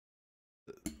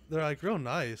They're like real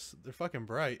nice. They're fucking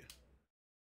bright.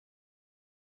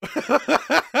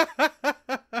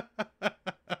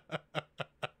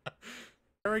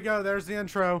 There we go. There's the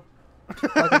intro.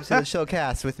 Welcome to the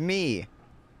showcast with me,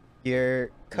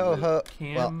 your co-host.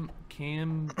 Camvp.exe.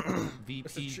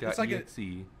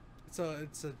 It's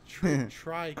a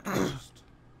tri-coast.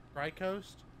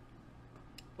 Tri-coast.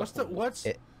 What's the one?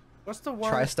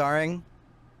 Tri-starring?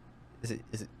 Would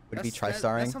it be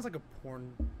tri-starring? That sounds like a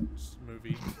porn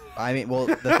movie. I mean, well,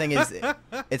 the thing is,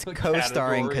 it's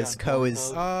co-starring because co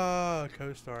is.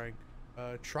 Co-starring.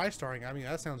 Tri-starring. I mean,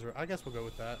 that sounds. I guess we'll go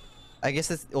with that. I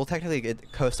guess it's technically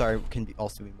co-star can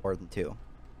also be more than two.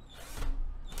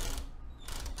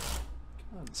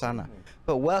 So I don't know.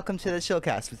 But welcome to the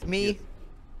showcast with me,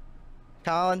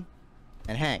 Collin,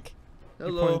 and Hank.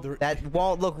 Hello. That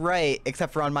won't look right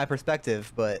except for on my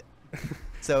perspective, but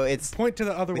so it's point to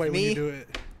the other way when you do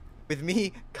it. With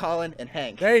me, Collin, and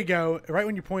Hank. There you go. Right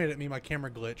when you pointed at me, my camera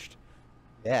glitched.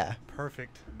 Yeah.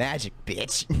 Perfect. Magic,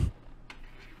 bitch.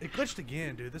 It glitched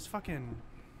again, dude. This fucking.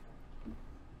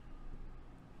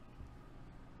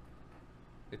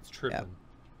 It's tripping. Yeah.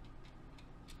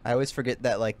 I always forget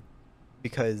that, like,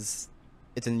 because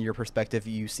it's in your perspective,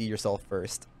 you see yourself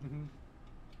first. Mm-hmm.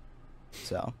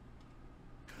 So.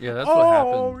 Yeah, that's what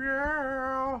happened. Oh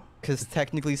yeah. Because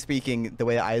technically speaking, the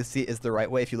way I see it is the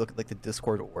right way if you look at like the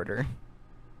Discord order.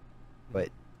 But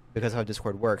because of how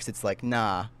Discord works, it's like,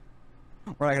 nah,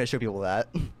 we're not gonna show people that.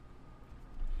 All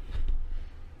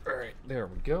right, there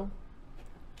we go.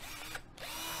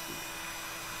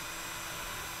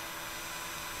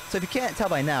 So if you can't tell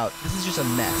by now, this is just a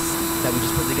mess that we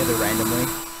just put together randomly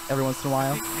every once in a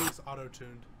while. It's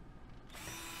auto-tuned.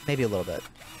 Maybe a little bit.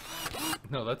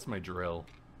 No, that's my drill.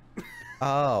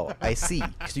 Oh, I see.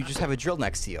 Because you just have a drill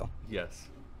next to you. Yes.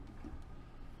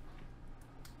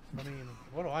 I mean,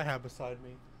 what do I have beside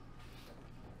me?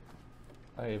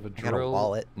 I have a got a drill,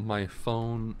 wallet. my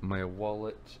phone, my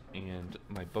wallet, and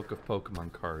my book of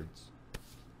Pokemon cards.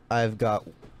 I've got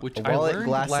Which a wallet, I learned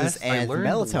glasses, and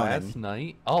melatonin. last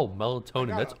night. Oh,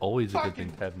 melatonin. That's always a good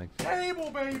thing to have next to Table,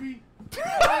 baby.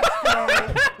 Let's go.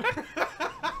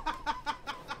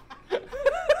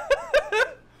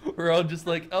 We're all just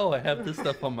like, oh, I have this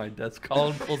stuff on my desk.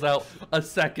 Collin pulls out a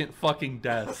second fucking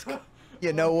desk.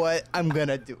 You know what? I'm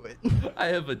gonna do it. I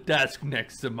have a desk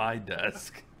next to my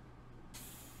desk.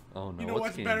 Oh no! You know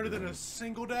what's better than a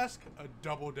single desk? A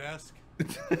double desk.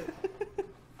 I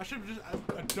should have just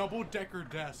a double-decker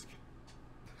desk.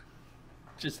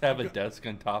 Just have a desk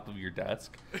on top of your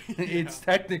desk. Yeah. It's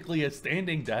technically a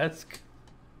standing desk.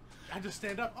 I just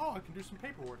stand up. Oh, I can do some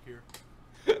paperwork here.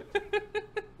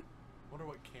 Wonder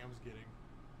what Cam's getting.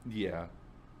 Yeah.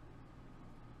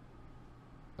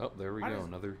 Oh, there we go.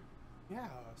 Another. Yeah,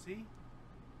 see?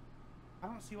 I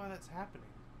don't see why that's happening.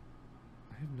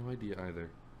 I have no idea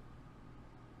either.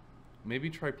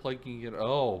 Maybe try plugging it.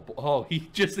 Oh, he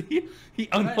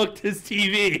unhooked his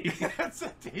TV. That's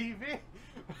a TV.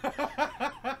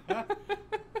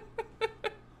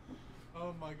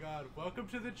 Oh my God! Welcome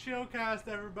to the Chillcast,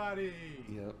 everybody.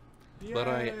 Yep. Yay. But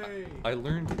I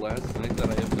learned last night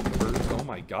that I have the first. Oh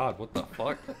my God! What the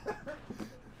fuck?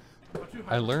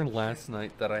 I learned last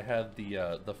night that I have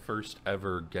the first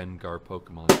ever Gengar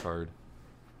Pokemon card.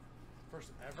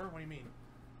 First ever? What do you mean?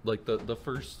 Like the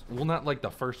first, well, not like the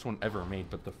first one ever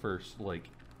made, but the first like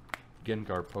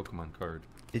Gengar Pokemon card.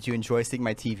 Did you enjoy seeing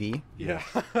my TV? Yeah.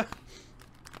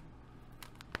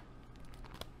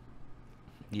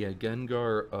 Yeah,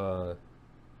 Gengar.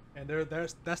 And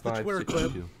that's the Twitter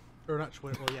clip. 562. Or not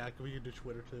Twitter. Well, yeah, we can do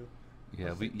Twitter too.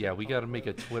 Yeah, we gotta make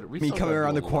a Twitter. We Me still coming gotta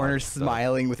around do the a corner lot of stuff.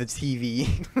 smiling with a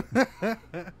TV.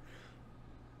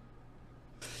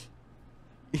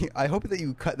 I hope that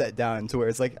you cut that down to where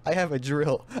it's like, I have a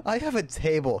drill, I have a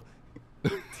table,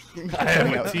 I have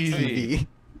a TV.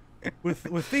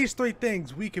 With these three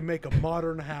things, we can make a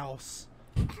modern house.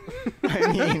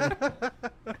 I mean,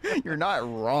 you're not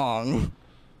wrong.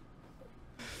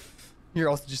 You're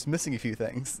also just missing a few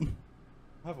things.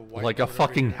 I have a whiteboard Like a over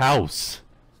fucking here. house.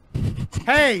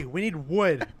 Hey, we need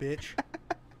wood, bitch.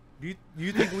 Do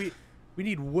you think we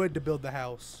need wood to build the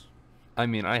house? I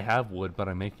mean, I have wood, but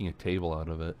I'm making a table out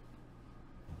of it.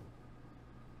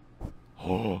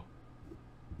 Oh.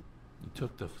 You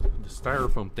took the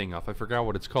styrofoam thing off. I forgot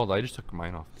what it's called. I just took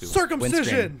mine off too.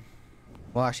 Circumcision.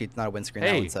 Well, actually, it's not a windscreen.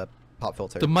 Hey, that one's a pop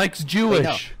filter. The mic's Wait, Jewish.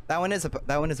 no, that one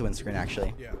is a windscreen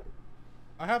actually. Yeah.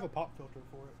 I have a pop filter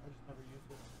for it. I just never used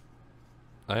it.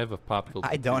 I have a pop filter.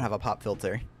 I don't have a pop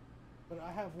filter But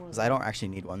I have one. because I don't actually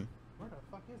need one Where the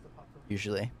fuck is the pop filter?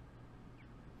 usually.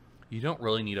 You don't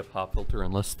really need a pop filter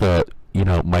unless the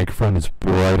microphone is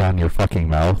right on your fucking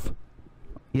mouth.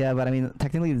 Yeah, but I mean,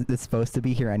 technically, it's supposed to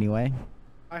be here anyway.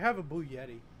 I have a Blue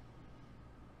Yeti.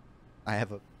 I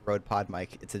have a Rode Pod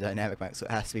mic. It's a dynamic mic, so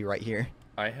it has to be right here.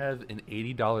 I have an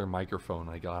 $80 microphone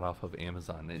I got off of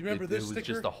Amazon. You remember this it was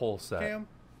sticker, just a whole set. Cam?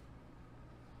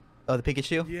 Oh, the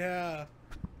Pikachu? Yeah.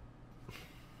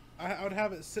 I would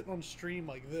have it sitting on stream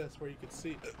like this, where you could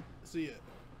see it.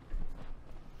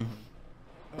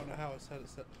 I don't know how it's had it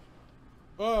set.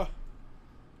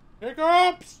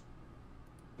 Hiccups!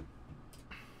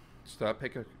 Stop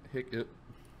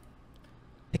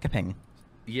Hiccuping.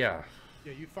 Yeah.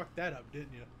 Yeah, you fucked that up,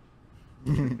 didn't you?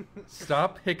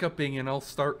 Stop hiccuping and I'll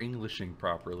start Englishing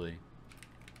properly.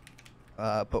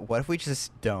 But what if we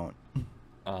just don't?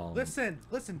 Listen.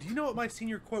 Do you know what my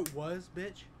senior quote was,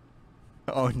 bitch?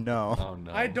 Oh no. Oh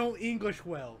no. I don't English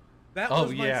well. That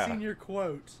was my senior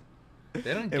quote.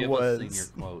 They don't give us senior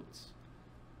quotes.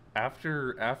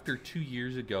 After 2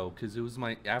 years ago, because it was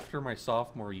after my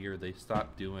sophomore year, they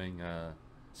stopped doing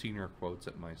senior quotes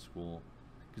at my school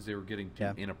because they were getting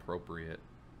too inappropriate.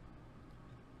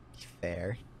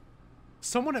 Fair.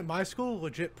 Someone at my school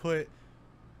legit put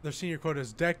their senior quote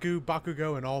as Deku,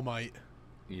 Bakugo, and All Might.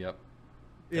 Yep.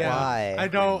 Yeah. Why? I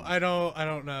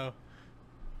don't know.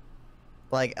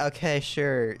 Like, okay,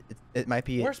 sure, it might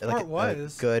be Worst like part a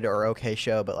good or okay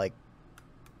show, but like,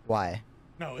 why?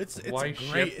 No, it's Why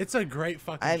a great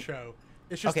fucking show.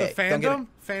 It's just the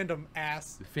fandom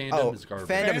ass. The fandom is garbage.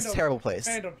 Fandom is a terrible place.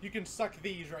 Fandom, you can suck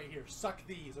these right here. Suck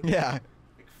these. Okay? Yeah.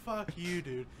 Like, fuck you,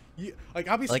 dude.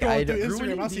 I'll be scrolling through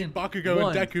Instagram. I'll see Bakugo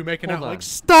and Deku making out. Like,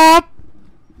 stop.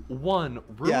 One,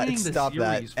 ruining the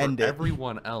series for End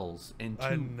everyone else, and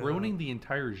two, ruining the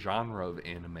entire genre of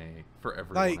anime for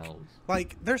everyone else.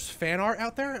 Like, there's fan art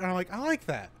out there, and I'm like, I like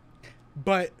that.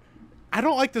 But I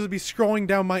don't like to be scrolling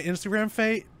down my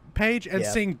Instagram page and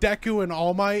seeing Deku and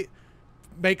All Might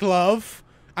make love.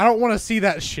 I don't want to see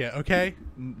that shit, okay?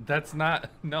 That's not...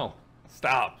 No.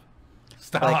 Stop.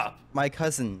 Stop. Like, my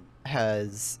cousin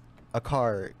has a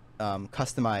car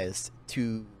customized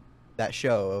to that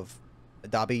show of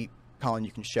Dobby. Collin,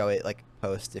 you can show it, like,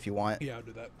 post if you want. Yeah, I'll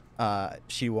do that.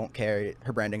 She won't care.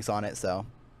 Her branding's on it, so...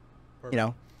 Perfect. You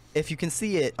know, if you can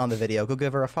see it on the video, go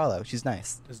give her a follow. She's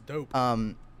nice. It's dope.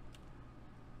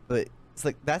 But it's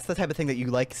like, that's the type of thing that you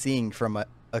like seeing from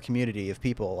a community of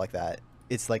people like that.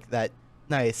 It's like that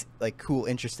nice, like, cool,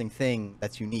 interesting thing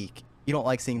that's unique. You don't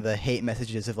like seeing the hate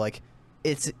messages of like,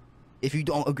 if you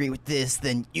don't agree with this,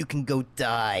 then you can go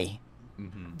die.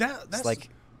 Mm-hmm.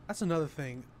 That's another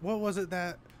thing. What was it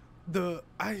that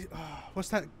what's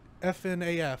that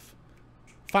FNAF?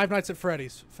 Five Nights at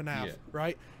Freddy's FNAF,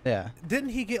 right? Yeah. Didn't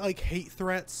he get like hate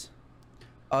threats?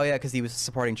 Oh yeah, because he was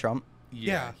supporting Trump.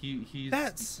 Yeah. He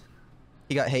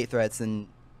got hate threats, and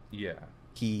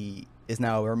he is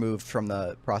now removed from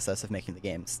the process of making the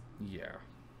games. Yeah,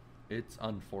 it's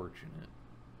unfortunate.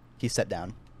 He stepped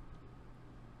down.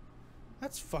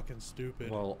 That's fucking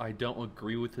stupid. Well, I don't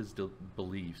agree with his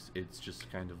beliefs. It's just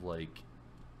kind of like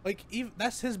even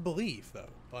that's his belief though.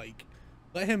 Like,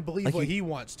 let him believe what he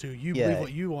wants to. You believe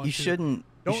what you want to.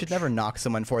 You should never knock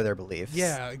someone for their beliefs.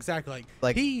 Yeah, exactly.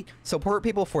 Like support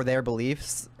people for their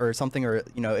beliefs or something, or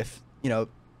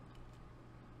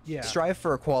strive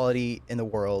for equality in the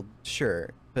world, sure,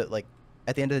 but like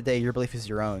at the end of the day, your belief is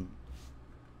your own.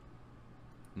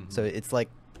 Mm-hmm. So it's like,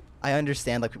 I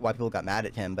understand like why people got mad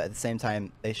at him, but at the same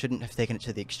time, they shouldn't have taken it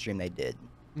to the extreme they did.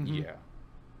 Mm-hmm. Yeah.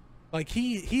 Like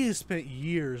he has spent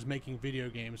years making video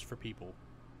games for people.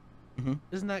 Mm-hmm.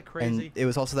 Isn't that crazy? And it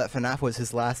was also that FNAF was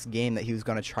his last game that he was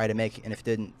going to try to make, and if it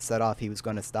didn't set off, he was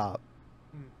going to stop.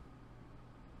 Mm.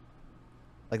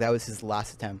 Like, that was his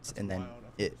last attempt, and then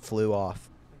it flew off.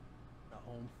 Got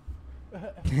home.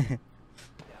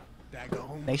 Dad got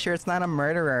home. Make sure it's not a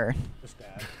murderer. Just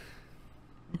Dad.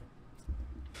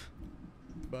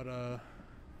 But,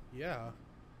 yeah.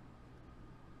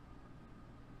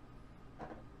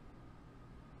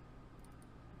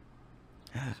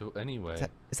 So anyway,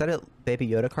 is that a Baby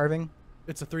Yoda carving?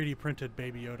 It's a 3D printed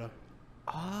Baby Yoda.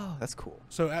 Oh, that's cool.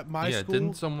 So at my school,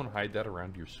 didn't someone hide that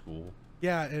around your school?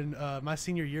 Yeah, in my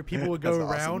senior year, people would go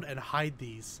around and hide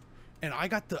these, and I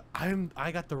got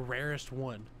the rarest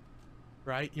one,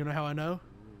 right? You know how I know?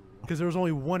 Because there was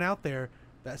only one out there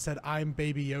that said "I'm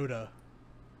Baby Yoda."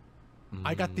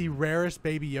 I got the rarest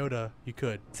Baby Yoda you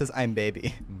could. It says "I'm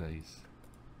Baby." Nice.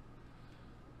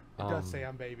 It does say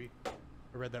 "I'm Baby." I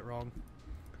read that wrong.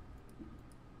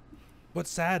 What's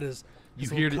sad is you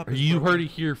heard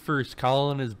it here first.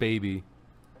 Collin is baby.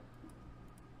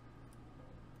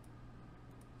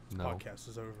 No. Podcast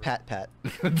is over. Pat. Dad,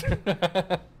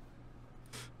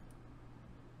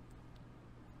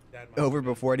 over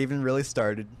before it even really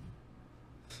started.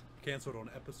 Canceled on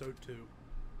episode 2.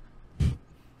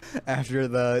 After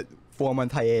the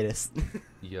 4-month hiatus.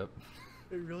 Yep.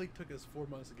 It really took us 4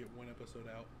 months to get one episode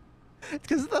out. It's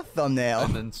because of the thumbnail.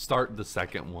 And then start the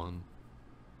second one.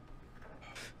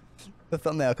 The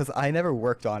thumbnail, because I never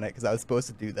worked on it because I was supposed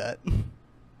to do that.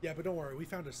 Yeah, but don't worry. We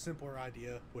found a simpler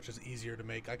idea, which is easier to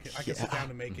make. I can sit down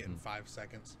and make it in 5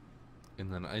 seconds.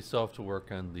 And then I still have to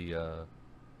work on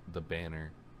the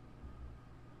banner.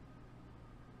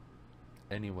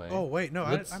 Anyway. Oh wait, no,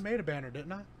 I made a banner,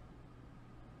 didn't I?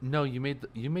 No, you made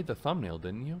the thumbnail,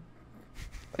 didn't you?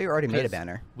 Oh, you already made a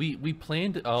banner. We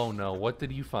planned. Oh no, what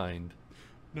did you find?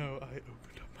 No, I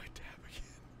opened up my tab again.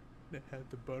 And it had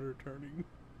the butter turning.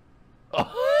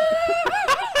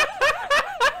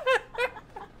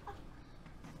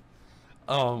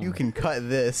 You can cut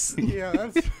this. Yeah,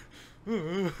 that's.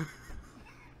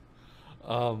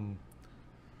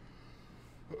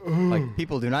 Like,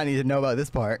 people do not need to know about this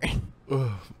part.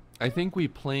 I think we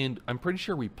planned. I'm pretty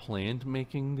sure we planned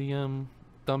making the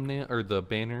thumbnail or the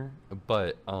banner,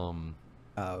 but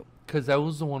because that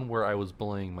was the one where I was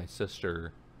bullying my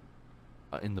sister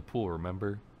in the pool.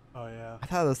 Remember? Oh yeah. I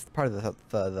thought it was part of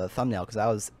the thumbnail because I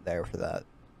was there for that.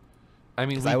 I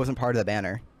mean, because I wasn't part of the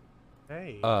banner.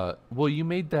 Hey. Well, you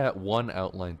made that one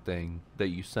outline thing that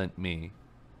you sent me.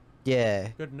 Yeah.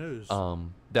 Good news.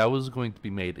 That was going to be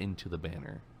made into the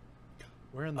banner.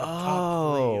 We're in the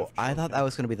top 3 of I thought that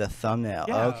was going to be the thumbnail.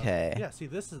 Yeah, Okay. Yeah, see,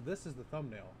 this is the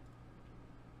thumbnail.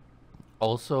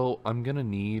 Also, I'm gonna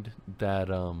need that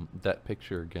that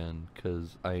picture again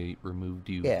because I removed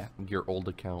your old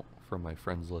account from my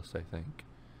friends list. I think.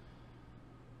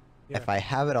 Yeah. If I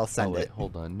have it, I'll send it.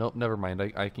 Hold on. Nope, never mind.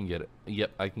 I can get it.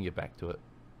 Yep, I can get back to it.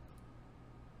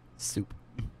 Soup.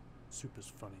 Soup is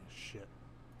funny as shit.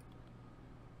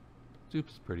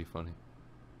 Soup's pretty funny.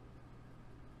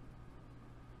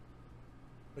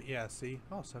 But yeah, see?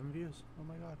 Oh, 7 views. Oh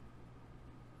my god.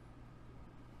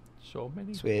 So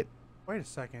many. Sweet. Wait a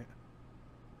second.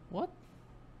 What?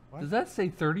 What? Does that say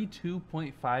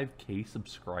 32.5k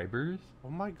subscribers? Oh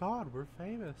my god, we're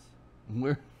famous.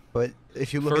 We're But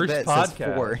if you look first at that, it says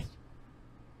podcast. 4.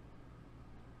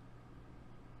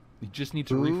 You just need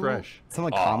to refresh.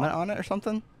 Someone comment on it or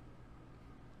something?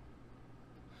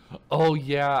 Oh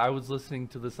yeah, I was listening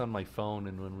to this on my phone,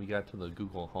 and when we got to the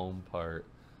Google Home part,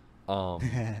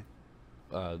 the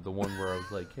one where I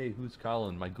was like, "Hey, who's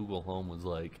Collin?" My Google Home was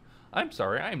like, "I'm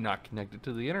sorry, I'm not connected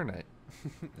to the internet,"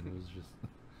 and it was just.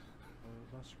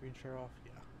 Was my screen share off?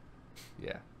 Yeah.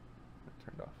 Yeah, I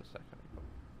turned off a second ago.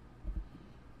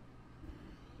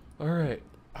 All right.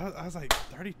 I was like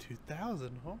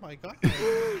 32,000. Oh my god.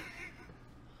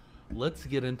 Let's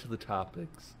get into the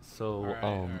topics. So,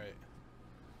 all right.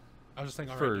 I was just saying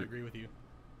I already agree with you.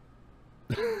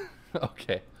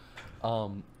 Okay.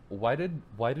 Why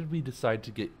did we decide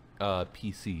to get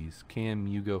PCs? Cam,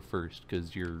 you go first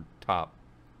because you're top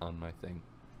on my thing.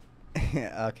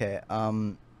 Okay.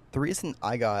 The reason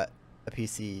I got a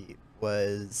PC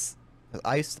was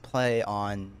I used to play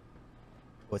on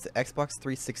Xbox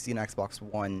 360 and Xbox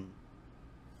One,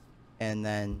 and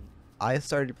then I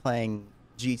started playing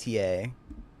GTA.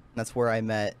 That's where I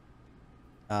met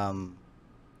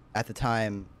at the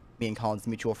time me and Collin's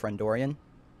mutual friend Dorian.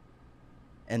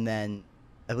 And then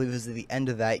I believe it was at the end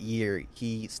of that year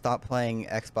he stopped playing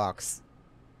Xbox.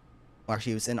 Well,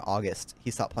 actually it was in August.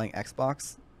 He stopped playing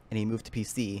Xbox and he moved to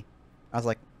PC. I was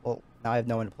like, well, now I have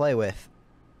no one to play with.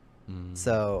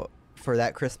 So for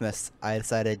that Christmas I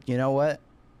decided, you know what?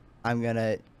 I'm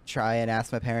gonna try and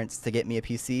ask my parents to get me a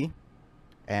PC,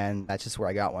 and that's just where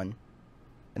I got one.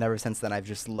 And ever since then, I've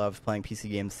just loved playing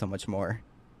PC games so much more.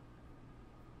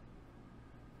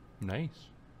 Nice.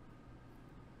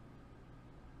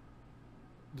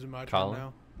 Is it my Collin? turn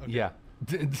now? Okay. Yeah.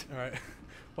 All right.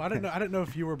 Well, I didn't know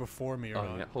if you were before me or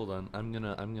not. Yeah. Hold on. I'm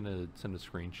gonna send a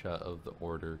screenshot of the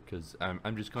order because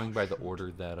I'm just going by the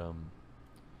order that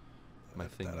my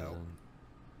thing is in.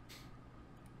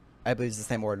 I believe it's the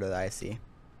same order that I see.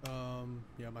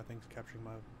 Yeah, my thing's capturing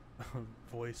my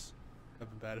voice.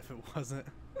 That'd be bad if it wasn't.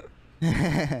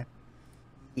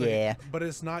 Yeah. But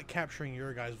it's not capturing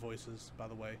your guys' voices, by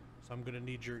the way. So I'm gonna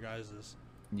need your guys'.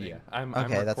 Yeah, I'm okay,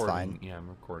 recording, that's fine. Yeah, I'm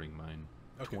recording mine.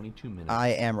 Okay. 22 minutes. I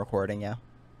am recording, yeah.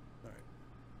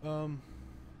 All right.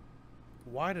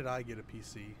 Why did I get a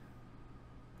PC?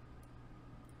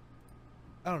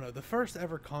 I don't know. The first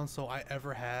ever console I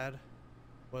ever had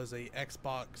was a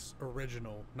Xbox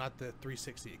original, not the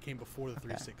 360. It came before the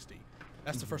 360.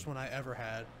 That's the first one I ever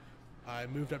had. I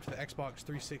moved up to the Xbox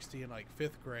 360 in like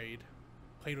 5th grade,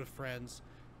 played with friends.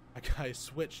 I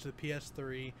switched to the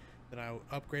PS3, then I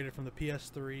upgraded from the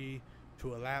PS3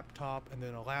 to a laptop, and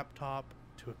then a laptop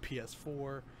to a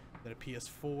PS4, then a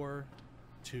PS4,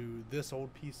 to this old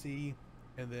PC,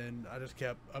 and then I just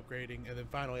kept upgrading, and then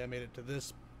finally I made it to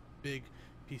this big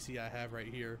PC I have right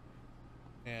here.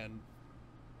 And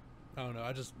I don't know,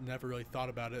 I just never really thought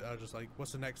about it. I was just like,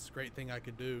 what's the next great thing I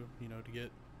could do, you know, to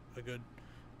get a good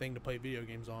thing to play video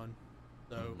games on.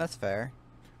 So That's fair.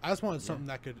 I just wanted something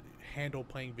that could handle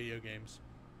playing video games.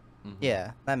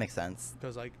 Yeah, that makes sense.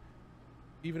 Because like,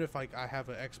 even if like I have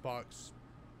an Xbox,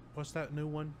 what's that new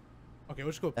one? Okay,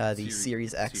 let's go. The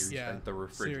Series X. Yeah, the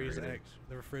refrigerator. Series X,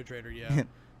 the refrigerator. Yeah.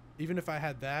 Even if I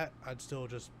had that, I'd still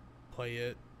just play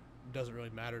it. It doesn't really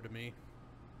matter to me.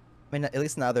 I mean, at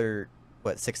least now they're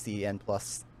what 60 and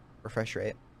plus refresh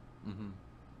rate.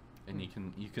 And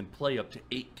you can play up to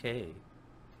 8K.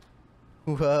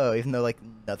 Whoa! Even though like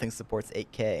nothing supports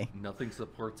 8K. Nothing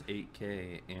supports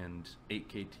 8K, and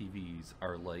 8K TVs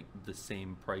are like the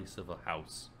same price of a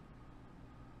house.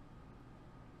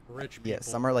 Rich people. Yeah,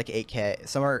 some are like 8K.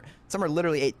 Some are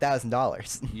literally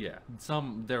 $8,000. Yeah,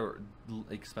 they're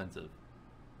expensive.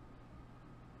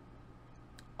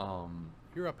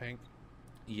 You're up, Hank.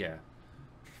 Yeah.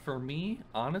 For me,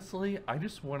 honestly, I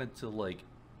just wanted to like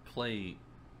play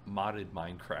modded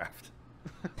Minecraft.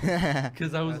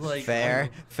 Because I was like, fair.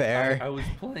 I was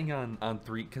playing on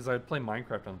because I would play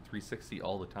Minecraft on 360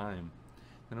 all the time,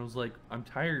 and I was like, I'm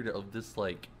tired of this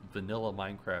like vanilla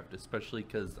Minecraft, especially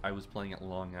because I was playing it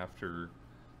long after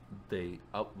they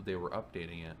were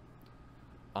updating it.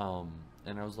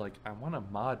 And I was like, I want to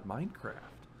mod Minecraft,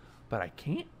 but I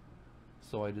can't.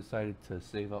 So I decided to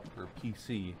save up for a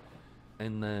PC,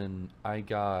 and then I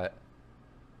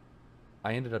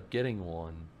ended up getting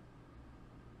one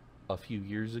a few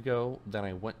years ago. Then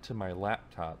I went to my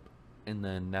laptop, and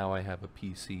then now I have a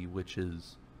PC, which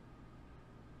is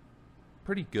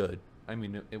pretty good. I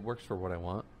mean, it works for what I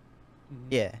want.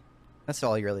 Yeah, that's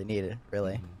all you really needed,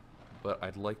 really. But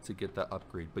I'd like to get that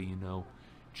upgrade. But you know,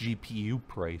 GPU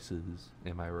prices.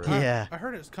 Am I right? Yeah. I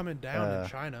heard it's coming down in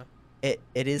China. It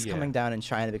is coming down in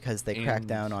China because they cracked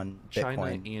down on China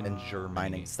Bitcoin and Germany.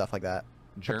 mining, stuff like that.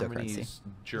 Germany's Is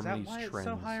that why trends. it's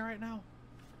so high right now?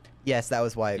 Yes, that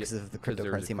was why, because Yep, of the 'cause there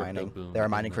was a cryptocurrency crypto mining. boom, They were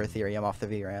and mining for then- Ethereum off the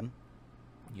VRAM.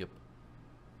 Yep.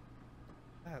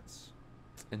 That's.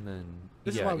 And then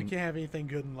This is why we can't have anything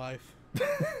good in life.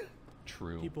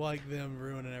 True. People like them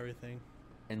ruining everything.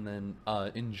 And then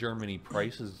in Germany,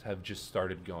 prices have just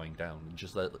started going down,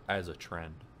 just as a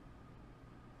trend.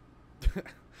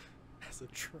 As a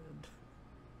trend.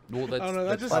 Well, that's, I don't know,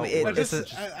 that that's just- how I mean, it I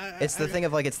works. it's the thing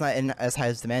of like it's not in as high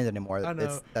as demand anymore. I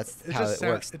know. That's It how just it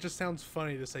works. It just sounds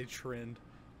funny to say trend.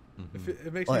 Mhm.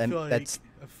 It makes Well, me and feel like that's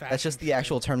a fashion That's just the trend.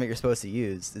 actual term that you're supposed to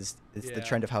use. Is the Yeah.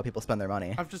 trend of how people spend their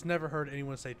money. I've just never heard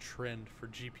anyone say trend for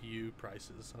GPU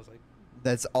prices. I was like,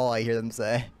 That's all I hear them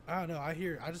say. I don't know. I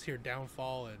just hear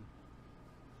downfall and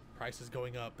prices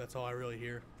going up. That's all I really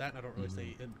hear. That and I don't really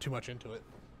say too much into it.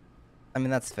 I mean,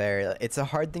 that's fair. It's a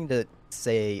hard thing to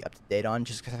stay up to date on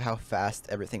just because of how fast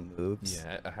everything moves.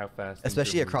 Yeah, how fast. things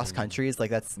Especially are across moving. countries,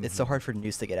 like it's so Mhm. hard for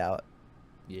news to get out.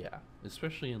 Yeah,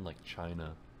 especially in like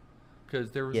China,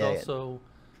 because there was Yeah, yeah. also,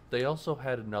 they also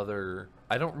had another.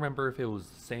 I don't remember if it was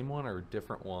the same one or a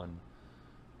different one,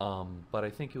 but I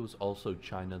think it was also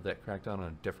China that cracked down on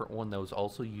a different one that was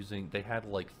also using. They had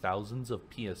like thousands of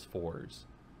PS4s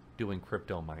doing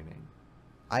crypto mining.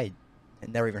 I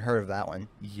never even heard of that one.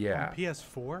 Yeah, On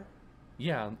PS4?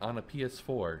 yeah, on a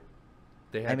PS4,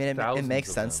 they had. I mean, it thousands makes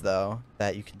of sense them. though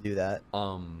that you can do that.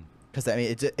 Um, Because I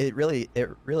mean,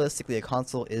 realistically, a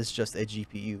console is just a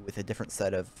GPU with a different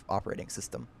set of operating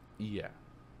system. yeah,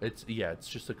 it's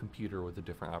just a computer with a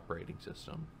different operating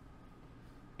system,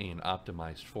 and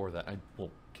optimized for that.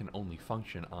 Can only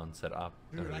function on said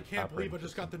Dude, I can't believe I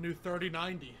just got the new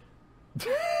 3090.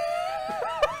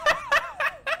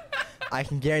 I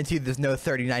can guarantee there's no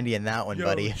 3090 in that one, Yo,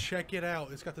 buddy. check it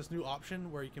out. It's got this new option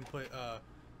where you can put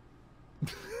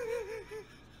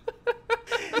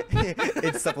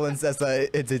It supplements as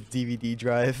it's a DVD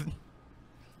drive.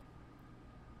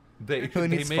 Who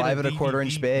needs made a 5 1/4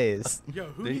 inch DVD. bays? Yo,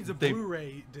 who They- needs a they-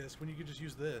 Blu-ray disc when you could just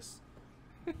use this?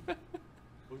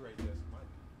 Blu-ray disc.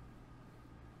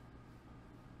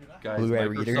 Dude, Guys, Blu-ray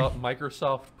reader.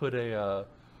 Microsoft put a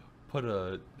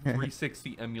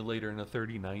 360 emulator in a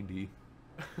 3090.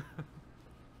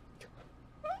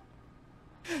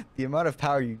 The amount of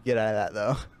power you get out of that,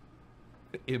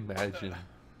 though. Imagine.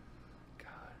 Gosh.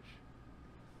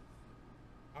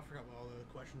 I forgot what all the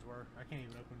questions were. I can't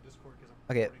even open Discord because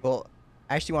I'm Okay, recording. well,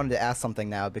 I actually wanted to ask something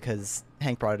now because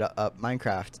Hank brought it up.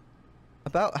 Minecraft.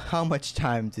 About how much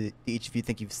time do each of you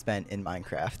think you've spent in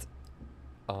Minecraft?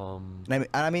 And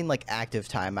I mean like active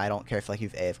time. I don't care if like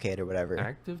you've AFK'd or whatever.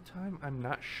 Active time? I'm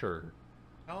not sure.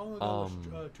 How long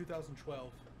ago was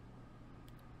 2012?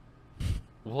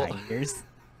 Well, 9 years.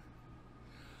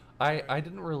 I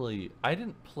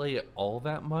didn't play it all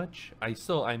that much.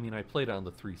 I mean, I played it on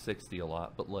the 360 a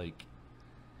lot, but like,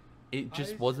 it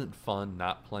just wasn't fun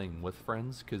not playing with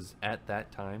friends, because at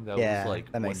that time, that was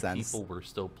like that when makes sense. people were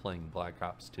still playing Black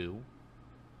Ops 2.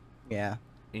 Yeah.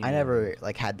 And, I never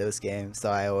like had those games,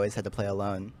 so I always had to play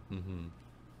alone.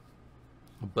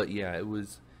 But yeah, it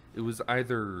was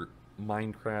either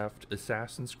Minecraft,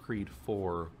 Assassin's Creed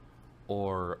 4,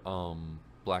 or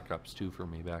Black Ops 2 for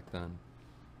me back then.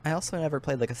 I also never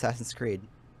played like Assassin's Creed.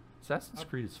 Assassin's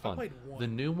Creed is fun. The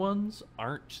new ones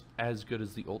aren't as good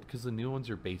as the old, because the new ones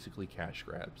are basically cash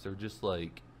grabs. They're just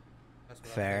like... That's what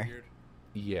Fair. I figured.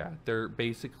 Yeah, they're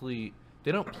basically...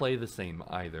 They don't play the same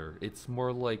either. It's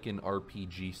more like an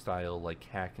RPG style, like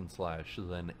hack and slash,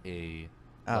 than a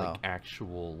like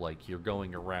actual, like, you're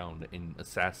going around and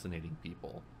assassinating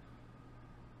people.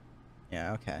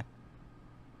 Yeah, okay.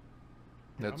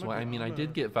 That's why, I mean, I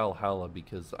did get Valhalla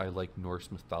because I like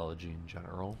Norse mythology in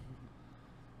general.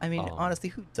 I mean, honestly,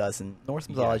 who doesn't? Norse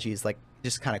mythology is like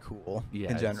just kind of cool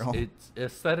in general. It's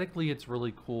aesthetically, it's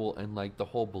really cool, and like the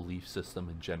whole belief system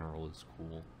in general is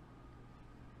cool.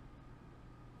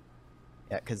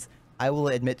 Yeah, because I will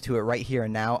admit to it right here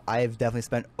and now, I've definitely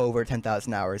spent over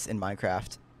 10,000 hours in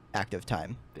Minecraft active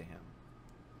time. Damn.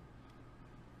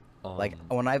 Like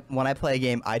when I play a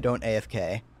game, I don't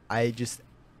AFK.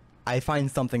 I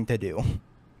find something to do.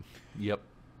 Yep.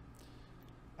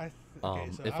 Okay,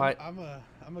 so I'm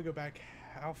gonna go back.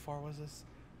 How far was this?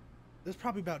 This is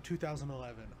probably about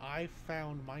 2011. I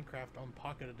found Minecraft on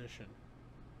Pocket Edition.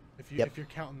 If you're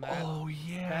counting that. Oh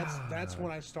yeah. That's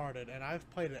when I started, and I've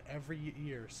played it every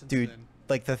year since Dude, then.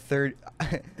 like the third,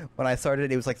 when I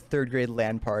started, it was like 3rd grade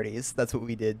LAN parties. That's what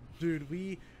we did. Dude,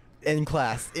 in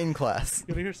class. You want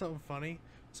to hear something funny?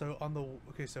 So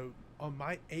on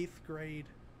my 8th grade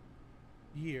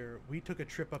year, we took a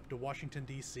trip up to Washington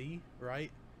D.C., right?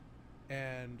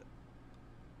 And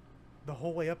the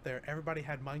whole way up there, everybody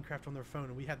had Minecraft on their phone,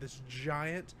 and we had this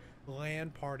giant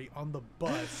LAN party on the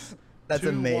bus. That's to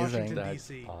amazing. Washington,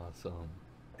 D.C. Awesome.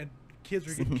 And kids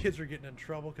were getting in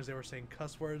trouble because they were saying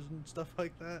cuss words and stuff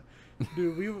like that.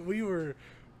 Dude, we were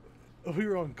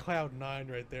on cloud 9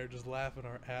 right there, just laughing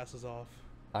our asses off.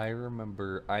 I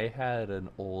remember I had an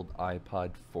old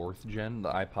iPod 4th gen, the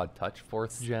iPod Touch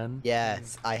 4th gen.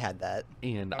 Yes, I had that.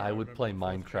 And I would play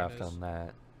Minecraft on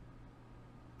that.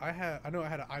 I know I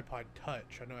had an iPod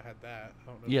Touch. I know I had that. I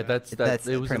don't know. Yeah, that's it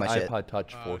was an pretty much iPod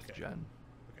Touch 4th okay. gen.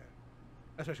 Okay,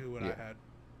 that's actually what I had.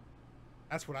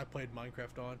 That's what I played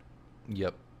Minecraft on.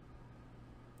 Yep.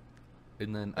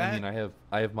 And then I mean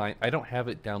I don't have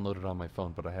it downloaded on my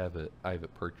phone, but I have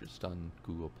it purchased on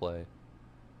Google Play.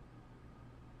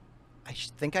 I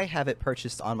think I have it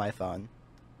purchased on my phone.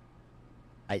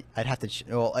 I'd have to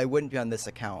well, I wouldn't be on this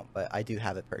account, but I do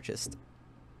have it purchased.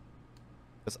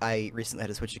 Because I recently had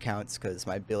to switch accounts because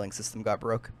my billing system got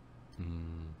broke.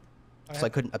 So I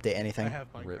couldn't update anything. I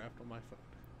have Minecraft on my phone.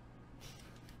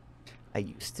 I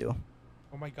used to.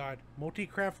 Oh my god.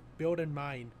 Multicraft build and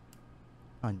mine.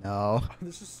 Oh no.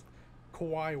 This is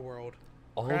Kawaii World.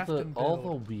 All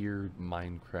the weird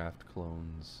Minecraft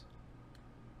clones.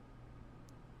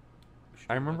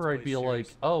 I remember I'd be like,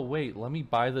 oh wait, let me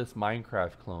buy this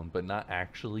Minecraft clone, but not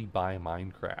actually buy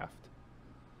Minecraft.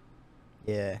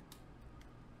 Yeah.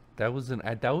 That was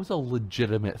a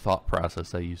legitimate thought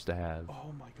process I used to have.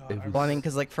 Oh my god. Well, I mean,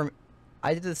 because like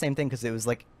I did the same thing because it was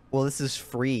like, well, this is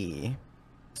free,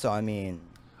 so I mean.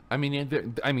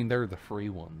 They're the free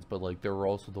ones, but like there were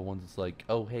also the ones that's like,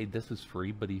 oh hey, this is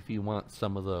free, but if you want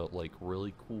some of the like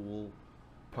really cool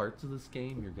parts of this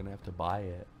game, you're gonna have to buy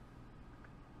it.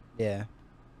 Yeah.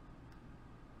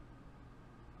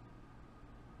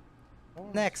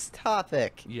 Next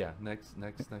topic. Yeah, next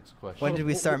question. When did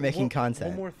we start making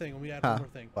content? One more thing. Let me add one more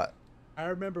thing. What? I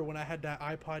remember when I had that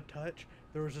iPod Touch,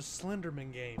 there was a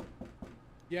Slenderman game.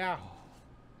 Yeah.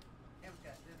 Cam's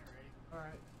got dinner ready. All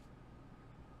right.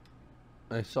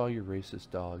 I saw your racist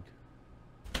dog.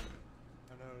 I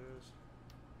know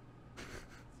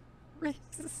it is.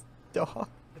 Racist dog.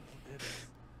 It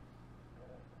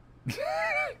is.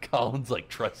 Collin's like,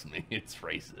 trust me, it's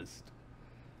racist.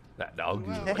 That dog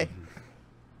is racist.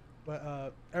 But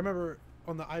I remember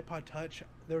on the iPod Touch,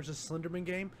 there was a Slenderman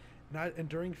game, and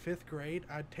during 5th grade,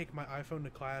 I'd take my iPhone to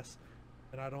class,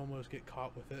 and I'd almost get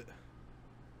caught with it,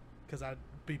 because I'd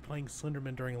be playing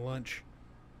Slenderman during lunch.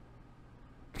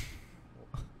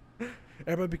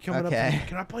 Everybody be coming up to me,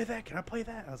 can I play that? Can I play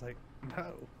that? I was like,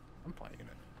 no, I'm playing it.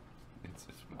 It's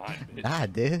mine, bitch. Nah,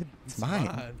 dude, it's mine.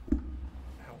 Ow.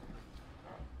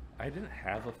 I didn't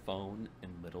have a phone in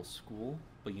middle school,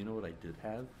 but you know what I did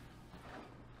have?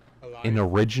 an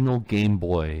original Game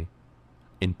Boy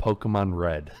in Pokemon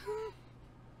Red.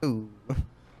 Ooh.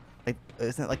 Like,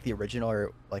 isn't it like the original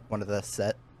or like one of the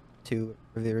set 2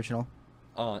 of the original?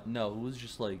 No, it was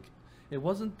just like, it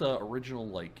wasn't the original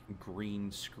like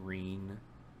green screen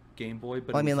Game Boy,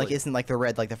 but Well, I it mean, was like, isn't like the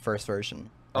red like the first version?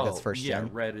 Like, that's first yeah,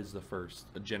 gen? Red is the first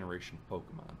generation of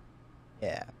Pokemon.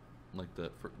 Yeah. Like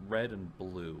Red and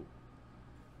Blue.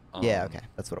 Yeah, okay,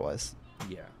 that's what it was.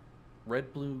 Yeah,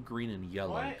 Red, Blue, Green, and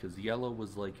Yellow. Because Yellow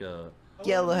was like a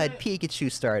Yellow had Pikachu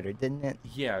starter, didn't it?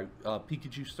 yeah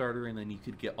Pikachu starter, and then you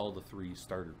could get all the 3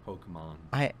 starter Pokemon.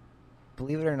 I,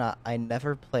 believe it or not, I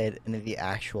never played any of the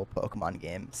actual Pokemon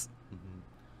games.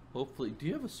 Hopefully, do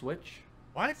you have a Switch?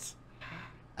 What?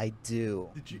 I do.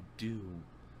 Did you do?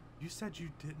 You said you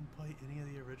didn't play any of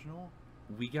the original?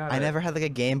 We got. I never had like a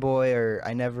Game Boy, or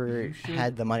I never should,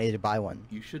 had the money to buy one.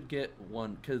 You should get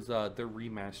one because they're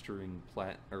remastering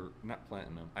not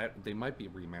Platinum. They might be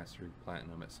remastering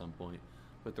Platinum at some point,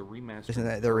 but they're remastering. Isn't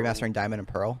that they're remastering Diamond and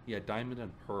Pearl? Yeah, Diamond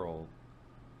and Pearl.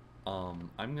 I'm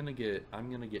gonna get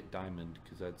Diamond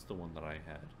because that's the one that I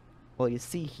had. Well, you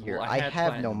see here, Well, I have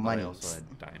Platinum, no but money. I also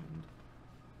had Diamond.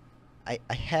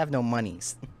 I have no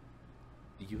monies.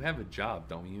 You have a job,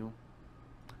 don't you?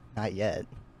 Not yet.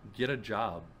 Get a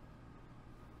job.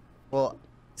 Well,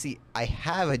 see, I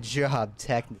have a job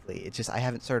technically. It's just I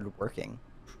haven't started working.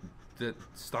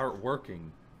 Start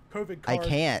working. COVID I card.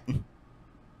 can't.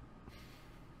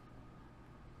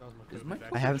 That was my Is COVID my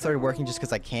vaccine. I haven't started working just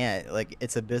because I can't. Like,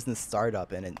 it's a business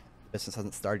startup, and the business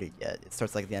hasn't started yet. It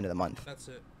starts like at the end of the month. That's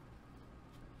it.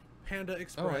 Panda Oh, I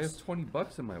Express. have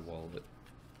 $20 in my wallet.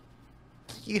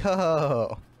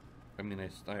 Yo. I mean,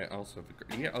 I also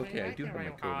have a yeah. Okay, I do have my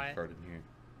COVID card in here.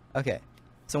 Okay.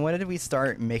 So when did we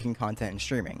start making content and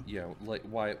streaming? Yeah, like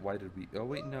why did we? Oh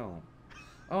wait, no.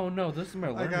 Oh no, this is my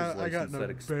I learner's got license an that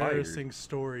expired. embarrassing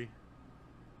story.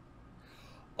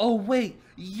 Oh wait,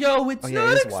 yo, it's Oh, yeah,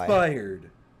 not it is why. expired.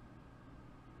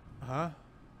 Huh?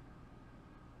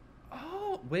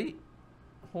 Oh wait,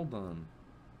 hold on.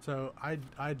 So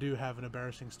I do have an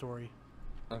embarrassing story.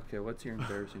 Okay, what's your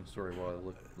embarrassing story while I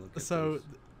look at So this?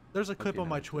 there's a clip Okay, on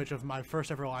my now. Twitch of my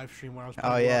first ever live stream where I was Oh,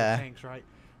 playing World of yeah. Tanks, right?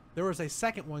 There was a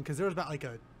second one because there was about like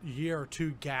a year or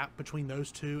 2 gap between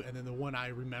those 2 and then the one I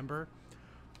remember.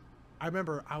 I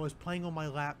remember I was playing on my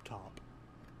laptop.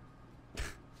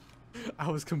 I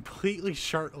was completely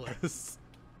shirtless.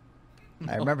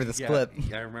 I remember this Yeah, clip.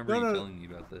 Yeah, I remember you telling me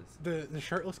about this. The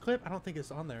shirtless clip, I don't think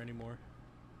it's on there anymore.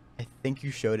 I think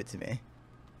you showed it to me.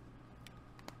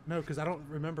 No, because I don't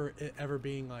remember it ever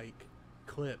being like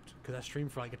clipped because I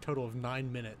streamed for like a total of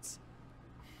 9 minutes.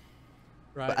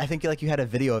 Right. But I think like you had a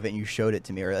video of it and you showed it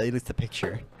to me, or at least a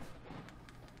picture.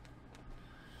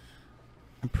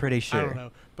 I'm pretty sure. I don't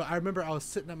know, but I remember I was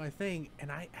sitting at my thing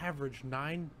and I averaged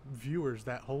 9 viewers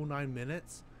that whole 9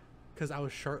 minutes because I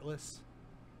was shirtless.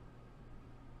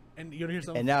 And you know, here's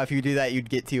something. And now if you do that, you'd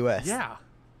get TOS. Yeah.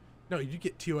 No, you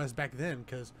get TOS back then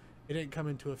because it didn't come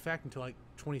into effect until like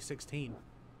 2016.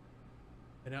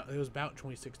 And it was about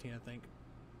 2016, I think.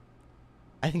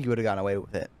 I think you would have gotten away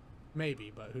with it.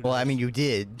 Maybe, but who Well, I knows? mean, you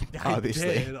did, obviously.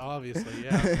 I did, obviously,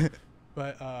 yeah.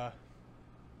 But that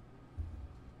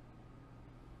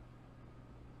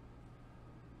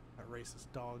racist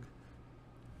dog.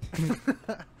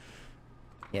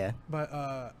 Yeah.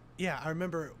 But yeah, I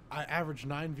remember I averaged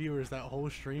 9 viewers that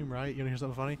whole stream, right? You know, here's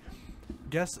something funny.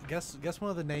 Guess one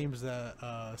of the names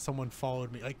that someone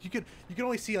followed me. Like you could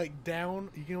only see like down.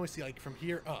 You can only see like from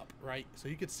here up, right? So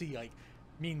you could see like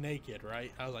me naked,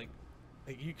 right? I was like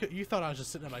you thought I was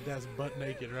just sitting at my desk butt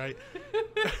naked, right?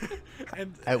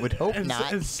 And I would hope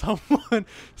not. And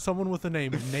someone with the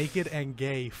name Naked and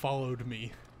Gay followed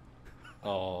me.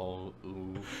 Oh,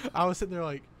 ooh. I was sitting there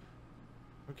like,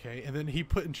 okay, and then he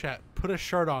put in chat, put a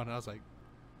shirt on, and I was like,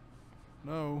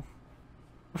 no.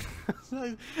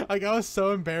 Like I was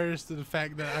so embarrassed at the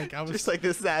fact that like I was Just like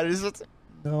this, that is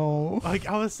no. like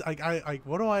I was like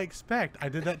what do I expect? I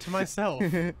did that to myself.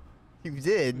 You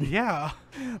did. Yeah.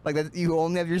 Like that, you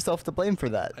only have yourself to blame for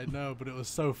that. I know, but it was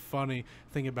so funny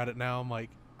thinking about it now. I'm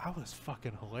like, I was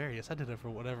fucking hilarious. I did it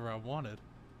for whatever I wanted.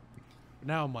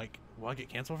 Now I'm like, will I get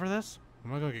canceled for this?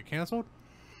 Am I gonna get canceled?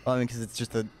 Well, I mean, because it's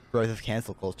just the growth of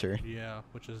cancel culture. Yeah,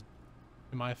 which is,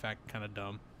 in my fact, kind of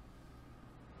dumb.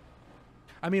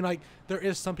 I mean, like, there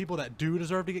is some people that do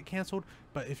deserve to get canceled,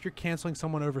 but if you're canceling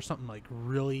someone over something, like,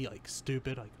 really, like,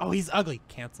 stupid, like, oh, he's ugly,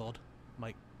 canceled. I'm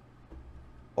like,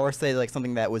 Or say like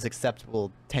something that was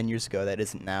acceptable 10 years ago that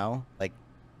isn't now. Like,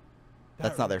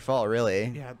 that's not their fault, really.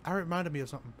 yeah, that reminded me of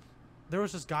something. There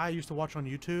was this guy I used to watch on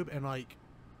YouTube, and, like,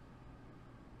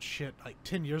 shit, like,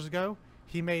 10 years ago,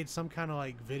 he made some kind of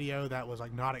like video that was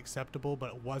like not acceptable,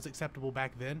 but it was acceptable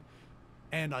back then.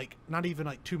 And like not even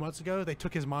like 2 months ago, they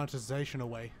took his monetization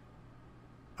away.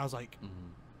 I was like,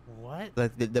 what?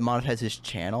 Like they monetize his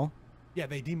channel? Yeah,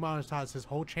 they demonetized his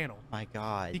whole channel. My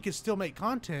God. He could still make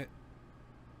content,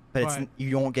 But it's,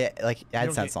 you don't get like you don't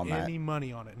AdSense get on that. any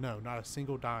money on it. No, not a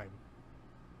single dime.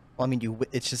 Well, I mean,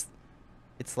 it's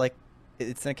like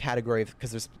it's in a category of,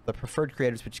 because there's the preferred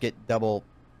creators, which get double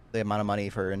the amount of money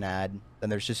for an ad. Then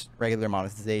there's just regular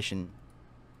monetization,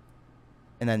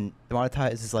 and then the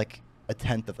monetize is like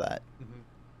 1/10 of that.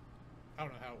 I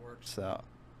don't know how it works. So,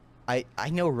 I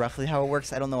know roughly how it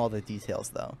works. I don't know all the details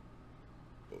though.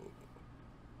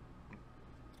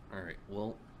 All right.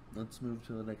 Well, let's move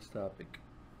to the next topic.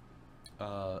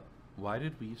 Why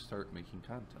did we start making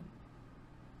content?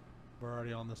 We're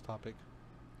already on this topic.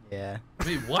 Yeah.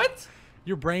 Wait, what?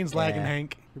 Your brain's lagging,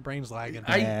 Hank. Your brain's lagging.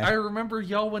 I remember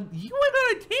y'all went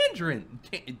on a tangent.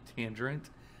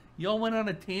 Y'all went on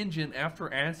a tangent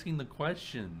after asking the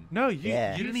question. No, you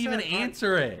didn't even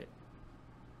answer it.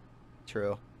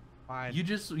 True. Fine. You were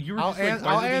just like,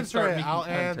 I'll answer it. I'll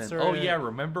answer Oh it. yeah,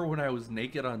 remember when I was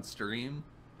naked on stream?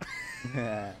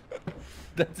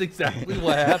 That's exactly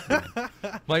what happened.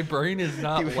 My brain is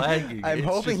not lagging. I'm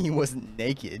hoping he wasn't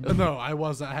naked. No, I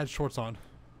wasn't. I had shorts on.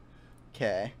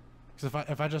 Okay. Because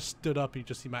if I just stood up, you'd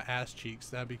just see my ass cheeks.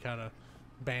 That'd be kind of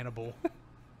bannable.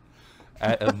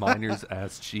 At a miner's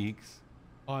ass cheeks.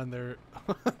 On their...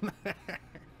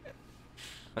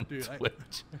 on Dude,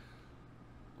 Twitch.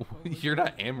 You're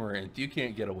not Amaranth. You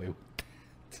can't get away with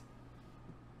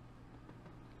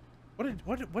that.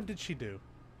 What did she do?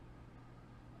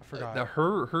 I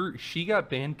forgot. She got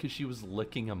banned because she was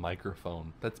licking a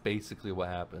microphone. That's basically what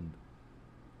happened.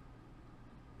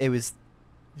 It was...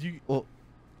 Well,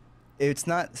 it's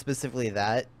not specifically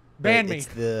that. Ban me. It's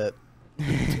the...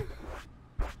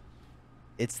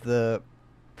 it's the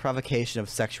provocation of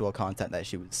sexual content that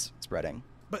she was spreading.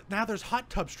 But now there's hot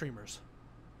tub streamers.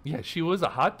 Yeah, she was a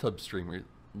hot tub streamer.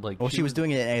 Like, well, she was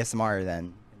doing it in ASMR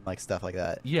then, like stuff like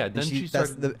that. Yeah, then she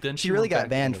started. Then she really got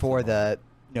banned for the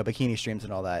bikini streams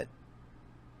and all that.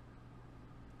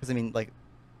 Because I mean, like,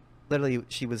 literally,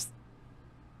 she was.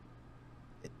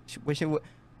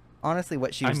 Honestly,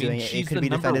 what she was doing, it could be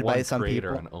defended by some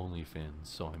people. On OnlyFans,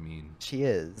 so I mean, she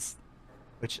is,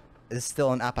 which is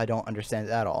still an app I don't understand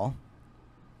at all.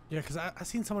 Yeah, because I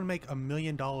seen someone make $1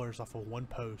 million off of one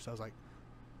post. I was like,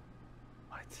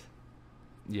 what?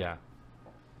 Yeah.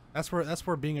 That's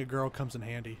where being a girl comes in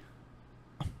handy.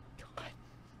 Oh my God.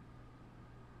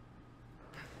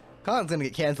 Collin's gonna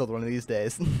get canceled one of these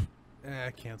days.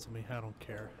 Cancel me. I don't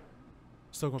care.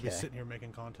 Still gonna be sitting here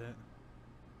making content.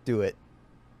 Do it.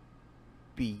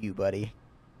 Be you, buddy.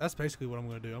 That's basically what I'm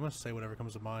gonna do. I'm gonna say whatever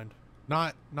comes to mind.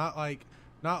 Not like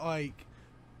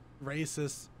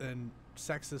racist and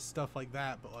sexist stuff like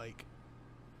that, but like.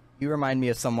 You remind me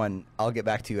of someone. I'll get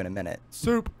back to you in a minute.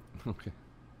 Soup. Okay.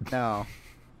 No.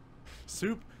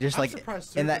 Soup. Just I'm like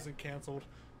surprised Soup isn't canceled.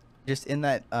 Just in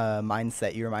that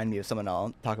mindset, you remind me of someone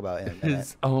I'll talk about in a minute.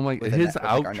 His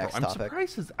outro. I'm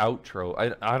surprised his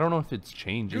outro. I don't know if it's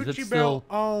changed. Is it Gucci still belt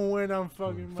on when I'm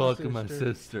fucking my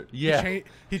sister? Yeah.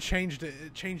 He changed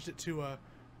it. Changed it to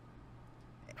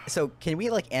So can we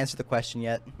like answer the question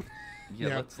yet?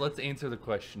 Yeah. Let's answer the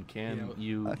question.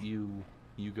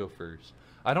 You go first.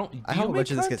 I hope a bunch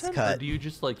of this gets cut. Or do you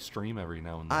just like stream every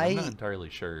now and then? I'm not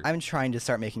entirely sure. I'm trying to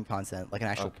start making content, like an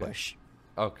actual push.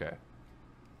 Okay.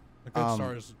 a good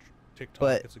start is TikTok.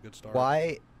 But it's a good start.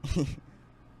 Why?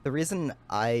 The reason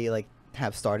I like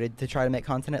have started to try to make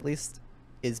content at least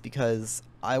is because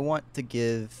I want to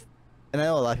give, and I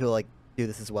know a lot of people like do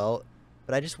this as well,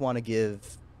 but I just want to give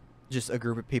just a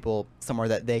group of people somewhere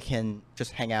that they can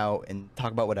just hang out and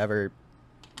talk about whatever.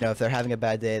 You know, if they're having a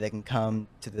bad day, they can come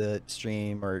to the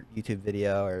stream or YouTube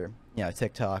video or,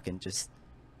 TikTok and just,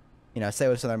 say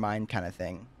what's on their mind kind of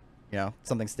thing.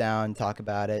 Something's down, talk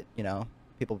about it,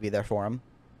 people be there for them.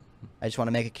 I just want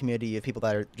to make a community of people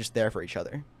that are just there for each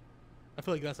other. I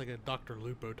feel like that's like a Dr.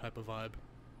 Lupo type of vibe.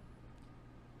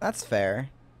 That's fair.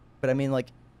 But I mean, like,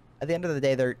 at the end of the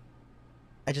day,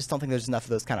 I just don't think there's enough of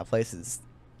those kind of places.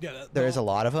 Yeah, there is a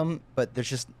lot of them, but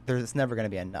there's never going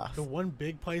to be enough. The one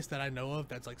big place that I know of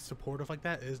that's like supportive like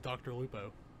that is Dr.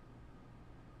 Lupo.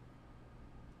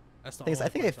 That's the I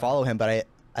think I follow him, but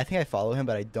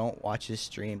I don't watch his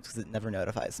streams because it never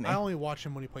notifies me. I only watch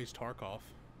him when he plays Tarkov.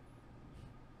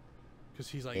 Because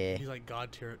he's like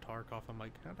god tier at Tarkov. I'm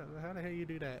like, how the hell you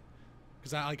do that?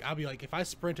 Because I'll be like, if I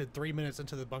sprinted 3 minutes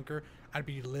into the bunker, I'd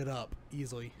be lit up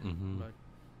easily. Mm-hmm. Like,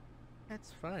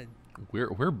 that's fun.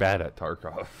 We're bad at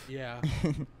Tarkov. Yeah.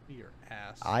 Your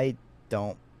ass. I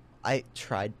don't I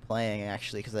tried playing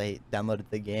actually because I downloaded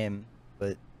the game,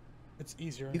 but It's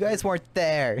easier. you guys weren't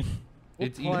there.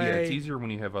 It's easier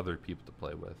when you have other people to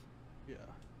play with. Yeah.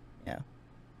 Yeah,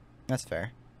 that's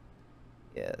fair.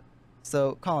 Yeah.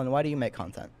 So, Colin, why do you make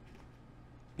content?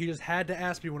 You just had to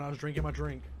ask me when I was drinking my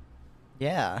drink.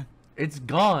 Yeah. It's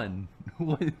gone.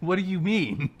 What do you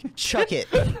mean? Chuck it.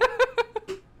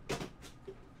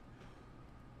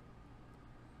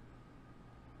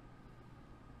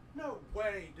 No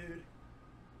way, dude.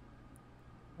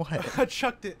 What? I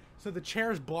chucked it. So the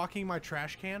chair is blocking my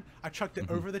trash can. I chucked it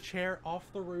over the chair, off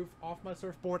the roof, off my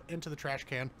surfboard, into the trash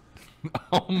can.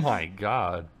 Oh my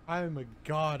god. I am a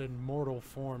god in mortal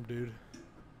form, dude.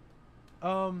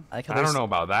 I don't know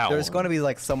about that There's one. going to be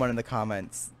like someone in the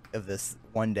comments of this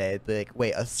one day be like,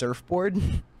 wait, a surfboard?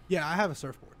 Yeah, I have a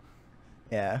surfboard.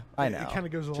 Yeah, I know. It kind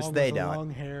of goes along Just with they the don't. long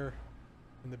hair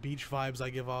and the beach vibes I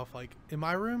give off. Like, in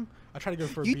my room, I try to go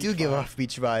for a You beach do give vibe. off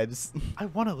beach vibes. I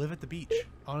want to live at the beach.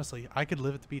 Honestly, I could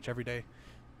live at the beach every day.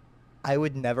 I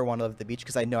would never want to live at the beach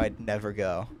because I know I'd never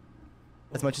go.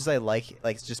 As much as I like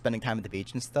just spending time at the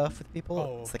beach and stuff with people,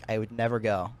 Oh. it's like I would never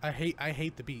go. I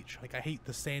hate the beach. Like, I hate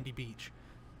the sandy beach.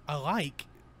 I like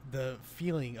the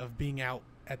feeling of being out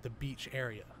at the beach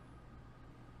area.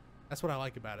 That's what I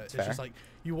like about it. It's Fair. just like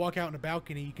you walk out in a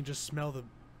balcony, you can just smell the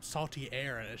salty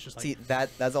air, and it's just like, See,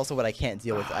 that's also what I can't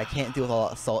deal with. I can't deal with all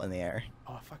that salt in the air.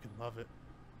 oh, I fucking love it.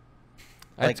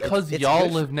 That's like, because it's y'all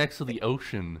good. live next to the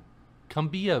ocean. Come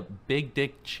be a big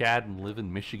dick Chad and live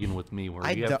in Michigan with me, where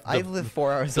we have I live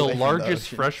 4 hours the away from the largest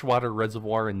ocean. freshwater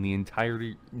reservoir in the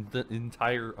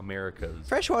entire Americas.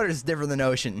 Freshwater is different than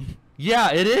ocean.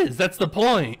 Yeah, it is. That's the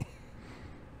point.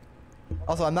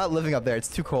 Also, I'm not living up there. It's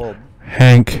too cold.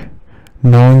 Hank,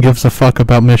 no one gives a fuck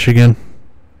about Michigan.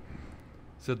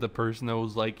 Said the person that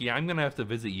was like, "Yeah, I'm gonna have to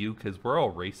visit you because we're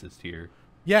all racist here."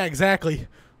 Yeah, exactly.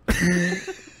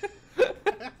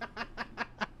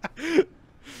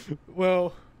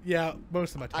 Well, yeah,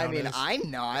 most of my town I mean, is.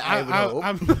 I'm not. I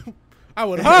would hope. I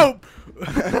would hope.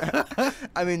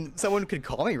 I mean, someone could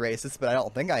call me racist, but I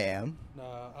don't think I am.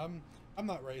 Nah, I'm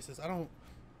not racist. I don't.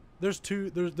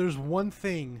 There's one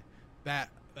thing that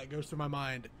goes through my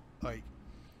mind. Like,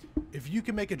 if you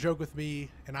can make a joke with me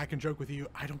and I can joke with you,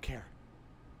 I don't care.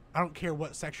 I don't care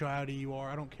what sexuality you are.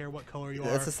 I don't care what color you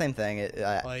are. It's the same thing.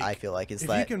 I feel like it's if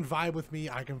like you can vibe with me,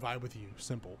 I can vibe with you.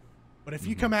 Simple. But if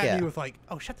you come at Yeah. me with like,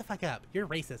 "Oh, shut the fuck up. You're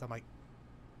racist," I'm like,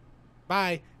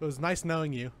 "Bye. It was nice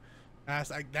knowing you."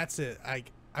 That's it.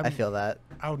 I feel that.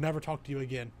 I'll never talk to you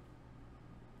again.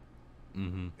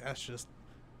 Mm-hmm. That's just,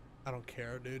 I don't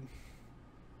care, dude.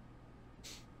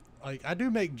 Like, I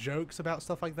do make jokes about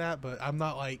stuff like that, but I'm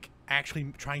not like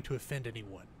actually trying to offend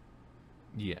anyone.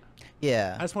 Yeah.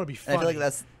 Yeah. I just want to be And funny. I feel like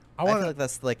that's. I I wanna- feel like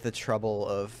that's like the trouble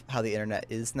of how the internet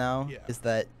is now. Yeah. Is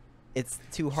that it's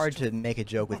too hard to make a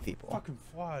joke with people, Fucking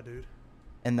fly, dude.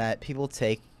 and that people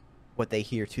take what they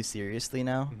hear too seriously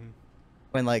now. Mhm.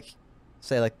 When like,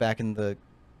 say like back in the,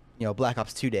 Black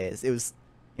Ops 2 days, it was,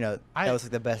 that was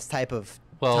like the best type of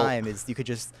time is you could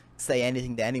just say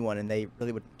anything to anyone and they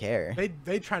really wouldn't care.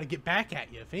 They try to get back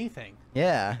at you, if anything.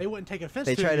 Yeah. They wouldn't take offense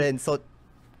They to try you. to insult.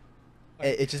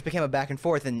 Like, It just became a back and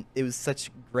forth, and it was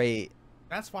such great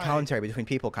that's why commentary between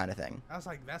people, kind of thing. I was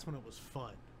like, that's when it was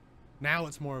fun. Now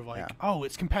it's more of like, Yeah. oh,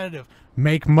 it's competitive.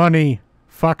 Make money,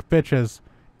 fuck bitches,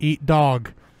 eat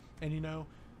dog, and